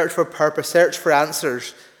meaning, search for purpose, search for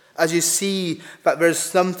answers. As you see that there's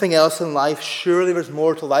something else in life, surely there's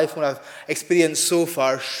more to life than I've experienced so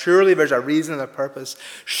far. Surely there's a reason and a purpose.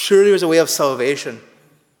 Surely there's a way of salvation.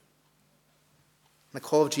 The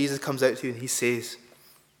call of Jesus comes out to you and he says,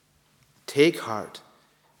 take heart,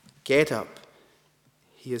 get up,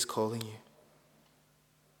 he is calling you.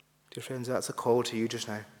 Dear friends, that's a call to you just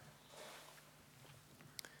now.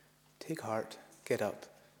 Take heart, get up,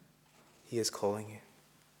 he is calling you.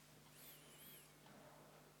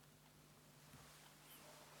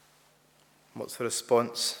 What's the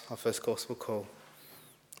response of this gospel call?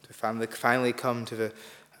 To finally come to the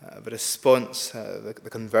response, the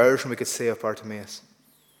conversion, we could say, of Bartimaeus.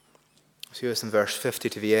 See this in verse 50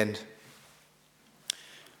 to the end.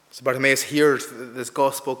 So Bartimaeus hears this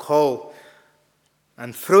gospel call,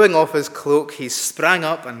 and throwing off his cloak, he sprang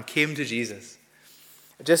up and came to Jesus.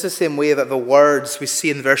 Just the same way that the words we see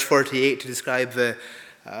in verse 48 to describe the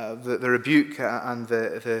rebuke and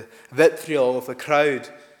the vitriol of the crowd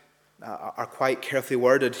are quite carefully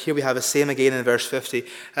worded. Here we have the same again in verse 50.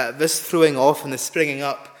 This throwing off and the springing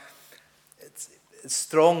up, it's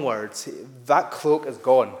strong words. That cloak is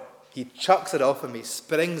gone. He chucks it off him. He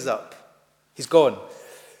springs up. He's gone.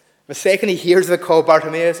 The second he hears the call,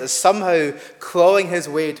 Bartimaeus is somehow clawing his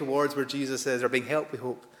way towards where Jesus is, or being helped, we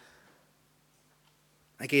hope.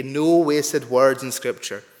 Again, no wasted words in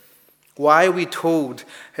Scripture. Why are we told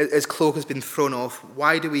his cloak has been thrown off?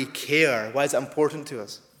 Why do we care? Why is it important to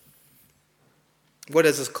us? What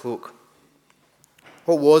is his cloak?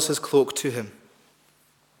 What was his cloak to him?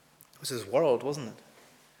 It was his world, wasn't it?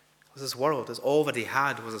 It was his world. It was all that he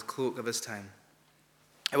had was his cloak at this time.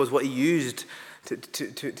 It was what he used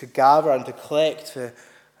to gather and to collect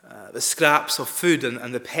the scraps of food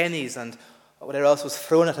and the pennies and whatever else was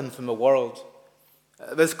thrown at him from the world.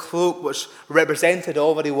 This cloak, which represented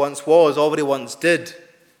all that he once was, all that he once did,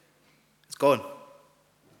 it's gone.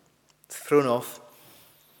 It's thrown off.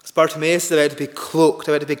 Bartimaeus is about to be cloaked,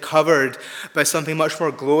 about to be covered by something much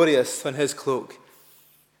more glorious than his cloak.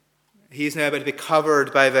 He's now about to be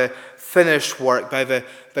covered by the finished work, by the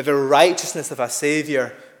righteousness of a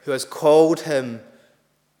Saviour who has called him,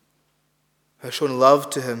 who has shown love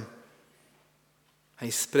to him. And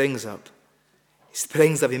he springs up. He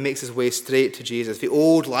springs up, he makes his way straight to Jesus. The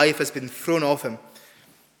old life has been thrown off him.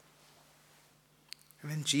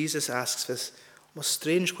 And then Jesus asks this most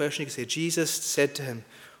strange question. You could say, Jesus said to him,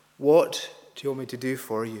 what do you want me to do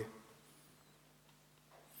for you?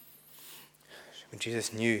 When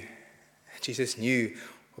Jesus knew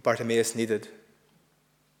what Bartimaeus needed.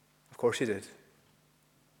 Of course he did.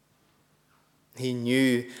 He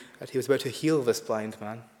knew that he was about to heal this blind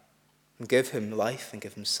man and give him life and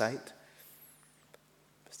give him sight.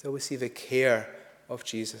 But still we see the care of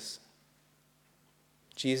Jesus.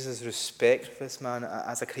 Jesus' respect for this man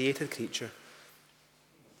as a created creature.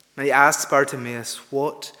 And he asks Bartimaeus,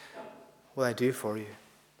 what will I do for you?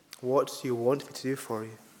 What do you want me to do for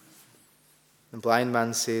you? The blind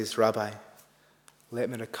man says, Rabbi, let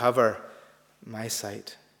me recover my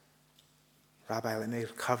sight. Rabbi, let me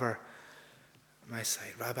recover my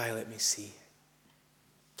sight. Rabbi, let me see.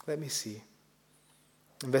 Let me see.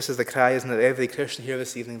 And this is the cry, isn't it? Every Christian here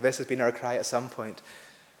this evening, this has been our cry at some point.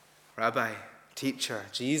 Rabbi, teacher,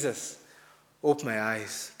 Jesus, open my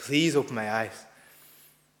eyes. Please open my eyes.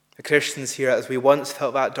 The Christians here, as we once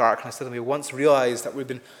felt that darkness, and we once realized that we've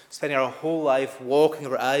been spending our whole life walking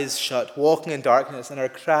with our eyes shut, walking in darkness, and our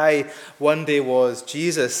cry one day was,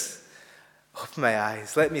 Jesus, open my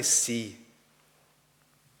eyes, let me see.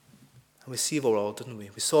 And we see the world, didn't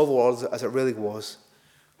we? We saw the world as it really was.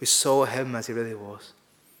 We saw him as he really was.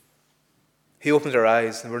 He opened our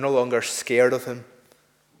eyes, and we're no longer scared of him.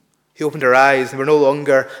 He opened our eyes, and we're no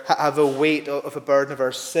longer have the weight of a burden of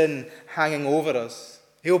our sin hanging over us.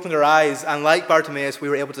 He opened our eyes, and like Bartimaeus, we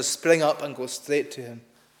were able to spring up and go straight to him.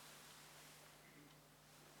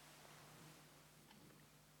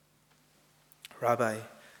 Rabbi,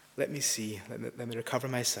 let me see, let me recover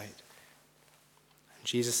my sight. And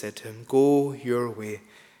Jesus said to him, go your way,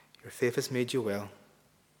 your faith has made you well.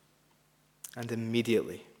 And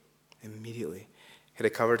immediately, he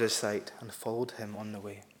recovered his sight and followed him on the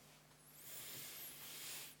way.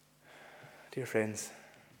 Dear friends,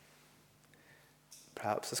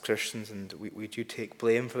 perhaps as Christians, and we do take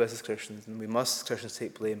blame for this as Christians, and we must as Christians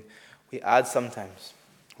take blame, we add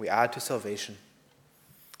to salvation.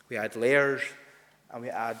 We add layers, and we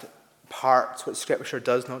add parts which Scripture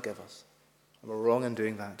does not give us. And we're wrong in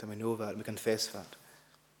doing that, and we know that, and we confess that.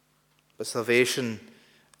 But salvation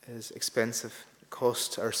is expensive. It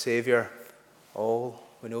cost our Saviour all,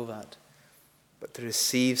 we know that. But to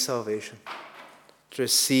receive salvation,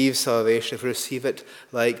 if we receive it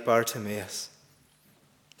like Bartimaeus,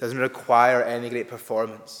 doesn't require any great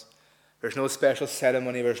performance. There's no special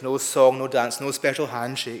ceremony, there's no song, no dance, no special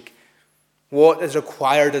handshake. What is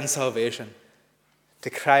required in salvation? To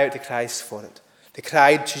cry out to Christ for it. To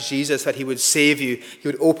cry to Jesus that he would save you, he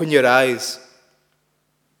would open your eyes.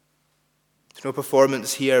 There's no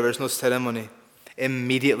performance here, there's no ceremony.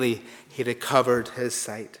 Immediately he recovered his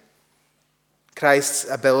sight. Christ's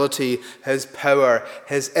ability, his power,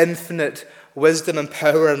 his infinite wisdom and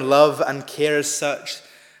power and love and care is such.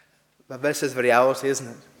 But this is the reality, isn't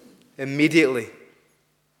it? Immediately.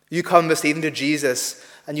 You come this evening to Jesus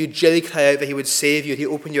and you genuinely cry out that he would save you and he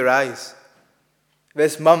open your eyes.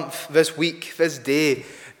 This month, this week, this day,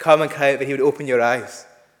 come and cry out that he would open your eyes.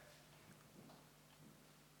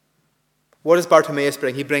 What does Bartimaeus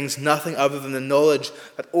bring? He brings nothing other than the knowledge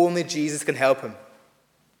that only Jesus can help him.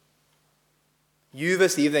 You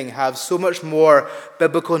this evening have so much more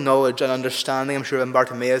biblical knowledge and understanding, I'm sure, than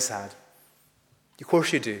Bartimaeus had. Of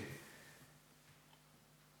course you do.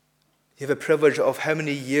 You have a privilege of how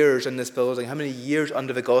many years in this building, how many years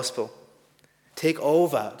under the gospel. Take all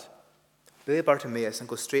that, be like Bartimaeus, and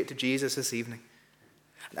go straight to Jesus this evening.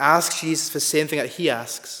 And ask Jesus the same thing that he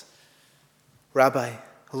asks. Rabbi,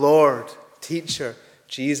 Lord, teacher,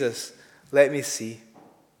 Jesus, let me see.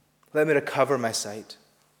 Let me recover my sight.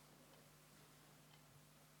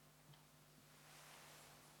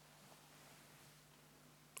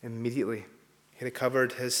 Immediately, he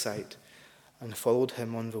recovered his sight and followed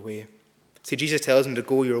him on the way. See, Jesus tells him to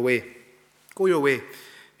go your way. Go your way.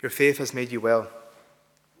 Your faith has made you well.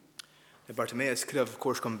 Now, Bartimaeus could have, of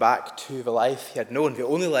course, gone back to the life he had known, the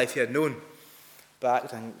only life he had known.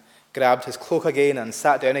 Back and grabbed his cloak again and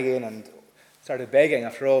sat down again and started begging.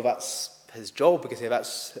 After all, that's his job, because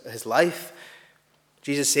that's his life.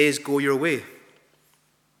 Jesus says, go your way.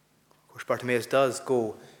 Of course, Bartimaeus does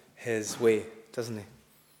go his way, doesn't he?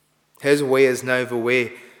 His way is now the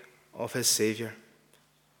way of his Saviour.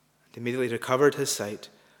 He immediately recovered his sight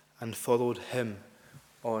and followed him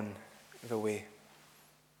on the way.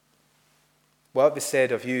 What be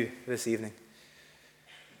said of you this evening?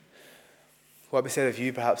 What be said of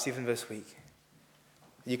you perhaps even this week?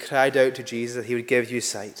 You cried out to Jesus that he would give you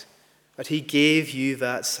sight, that he gave you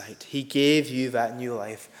that sight, he gave you that new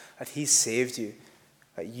life, that he saved you,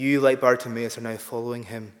 that you, like Bartimaeus, are now following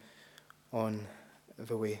him on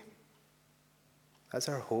the way. That's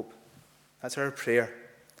our hope. That's our prayer.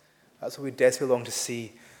 That's what we desperately long to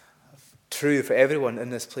see true for everyone in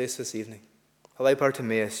this place this evening. Like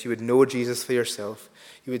Bartimaeus, you would know Jesus for yourself.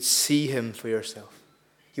 You would see him for yourself.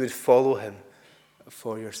 You would follow him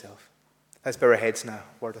for yourself. Let's bow our heads now.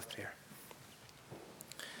 Word of prayer.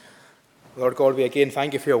 Lord God, we again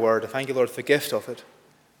thank you for your word. Thank you, Lord, for the gift of it.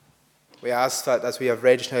 We ask that as we have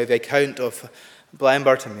read now the account of blind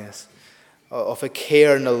Bartimaeus, of the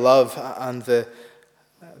care and the love and the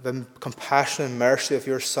the compassion and mercy of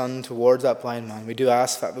your Son towards that blind man. We do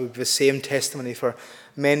ask that would be the same testimony for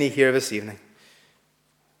many here this evening.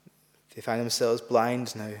 They find themselves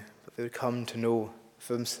blind now, but they would come to know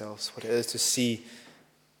for themselves what it is to see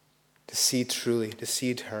truly, to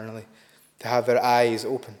see eternally, to have their eyes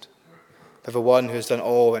opened by the one who has done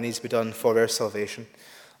all that needs to be done for their salvation.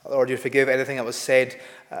 Lord, you forgive anything that was said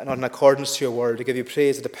not in accordance to your word. We give you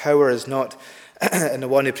praise that the power is not in the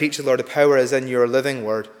one who preaches, Lord. The power is in your living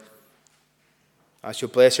word. As you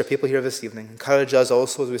bless your people here this evening, encourage us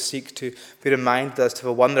also as we seek to be reminded as to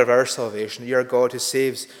the wonder of our salvation. You are a God who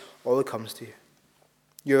saves all who comes to you.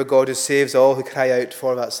 You are a God who saves all who cry out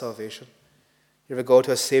for that salvation. You are a God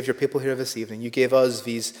who has saved your people here this evening. You gave us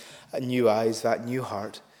these new eyes, that new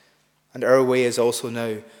heart. And our way is also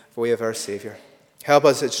now the way of our Saviour. Help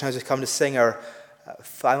us as we come to sing our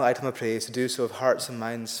final item of praise, to do so with hearts and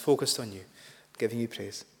minds focused on you, giving you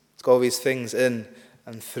praise. Let's go all these things in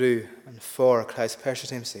and through and for Christ's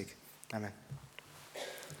precious name's sake. Amen.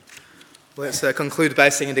 Let's conclude by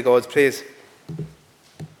singing to God's praise.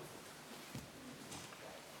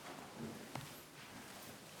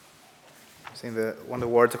 Sing one of the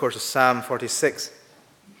words, of course, is Psalm 46.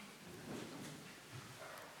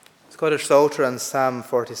 Scottish Psalter and Psalm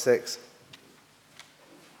 46.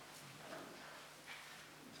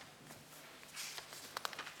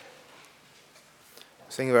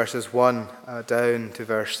 Sing verses 1 down to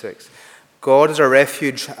verse 6. God is our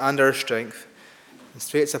refuge and our strength, and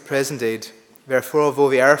straits of present aid. Therefore, although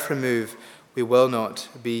the earth remove, we will not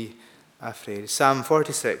be afraid. Psalm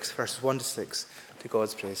 46, verses 1 to 6, to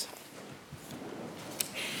God's praise.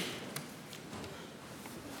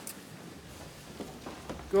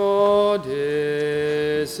 God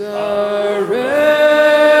is a refuge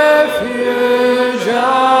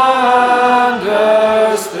and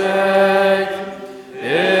a strength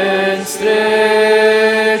in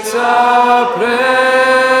straits of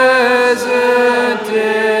present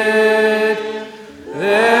aid.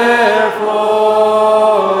 Therefore,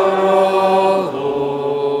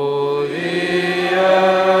 although the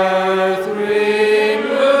earth remove,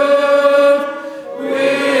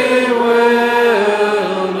 we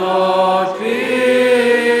will not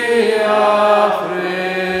be afraid.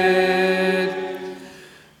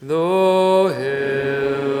 Though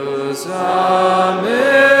hills amidst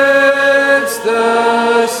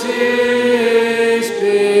the seas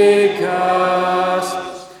be cast,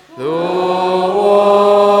 though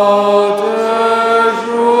waters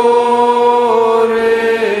roaring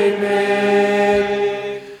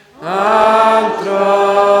make, and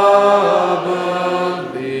troubled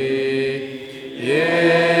be,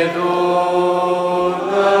 yea, though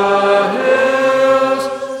the hills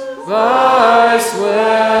thy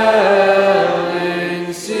swelling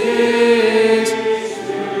seas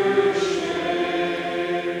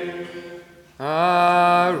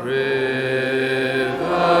a river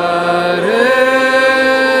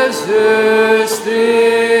is whose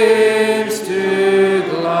streams to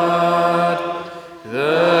glad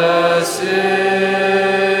the city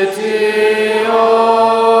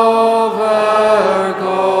of our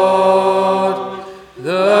God,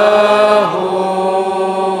 the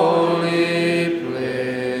holy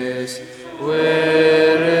place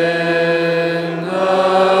wherein the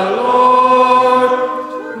Lord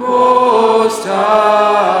Most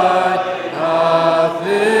High hath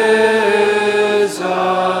his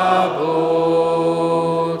abode.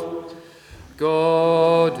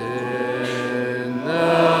 God in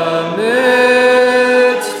the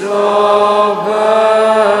midst of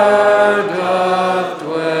her doth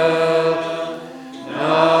dwell,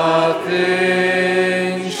 nothing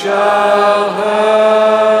shall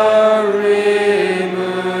her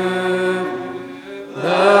remove.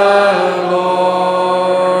 The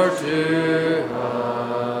Lord to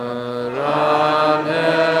her an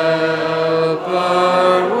helper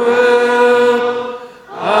will,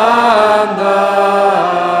 and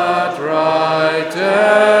that right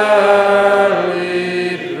early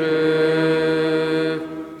prove.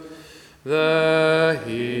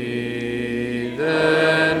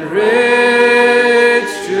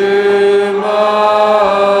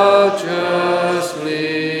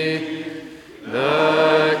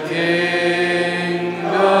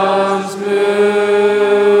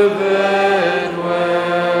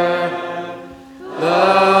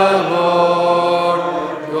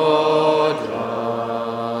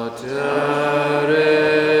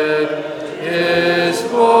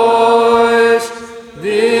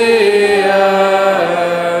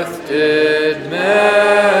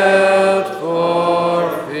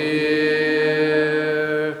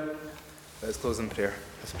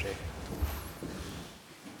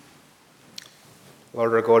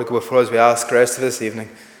 Lord, go before us, we ask, the rest of this evening.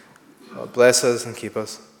 Lord, bless us and keep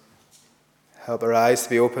us. Help our eyes to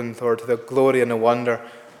be opened, Lord, to the glory and the wonder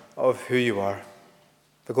of who you are.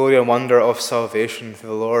 The glory and wonder of salvation through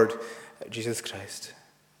the Lord Jesus Christ,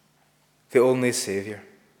 the only Saviour.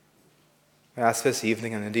 We ask this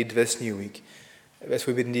evening, and indeed this new week, this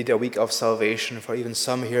would be indeed a week of salvation for even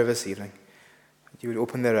some here this evening. That you would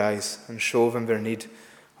open their eyes and show them their need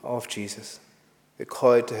of Jesus. They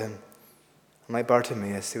call out to him, and like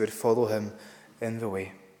Bartimaeus, they would follow him in the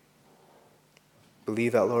way.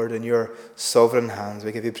 Believe that, Lord, in your sovereign hands.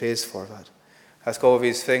 We give you praise for that. Ask all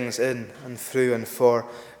these things in and through and for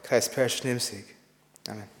Christ's precious name's sake.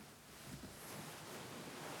 Amen.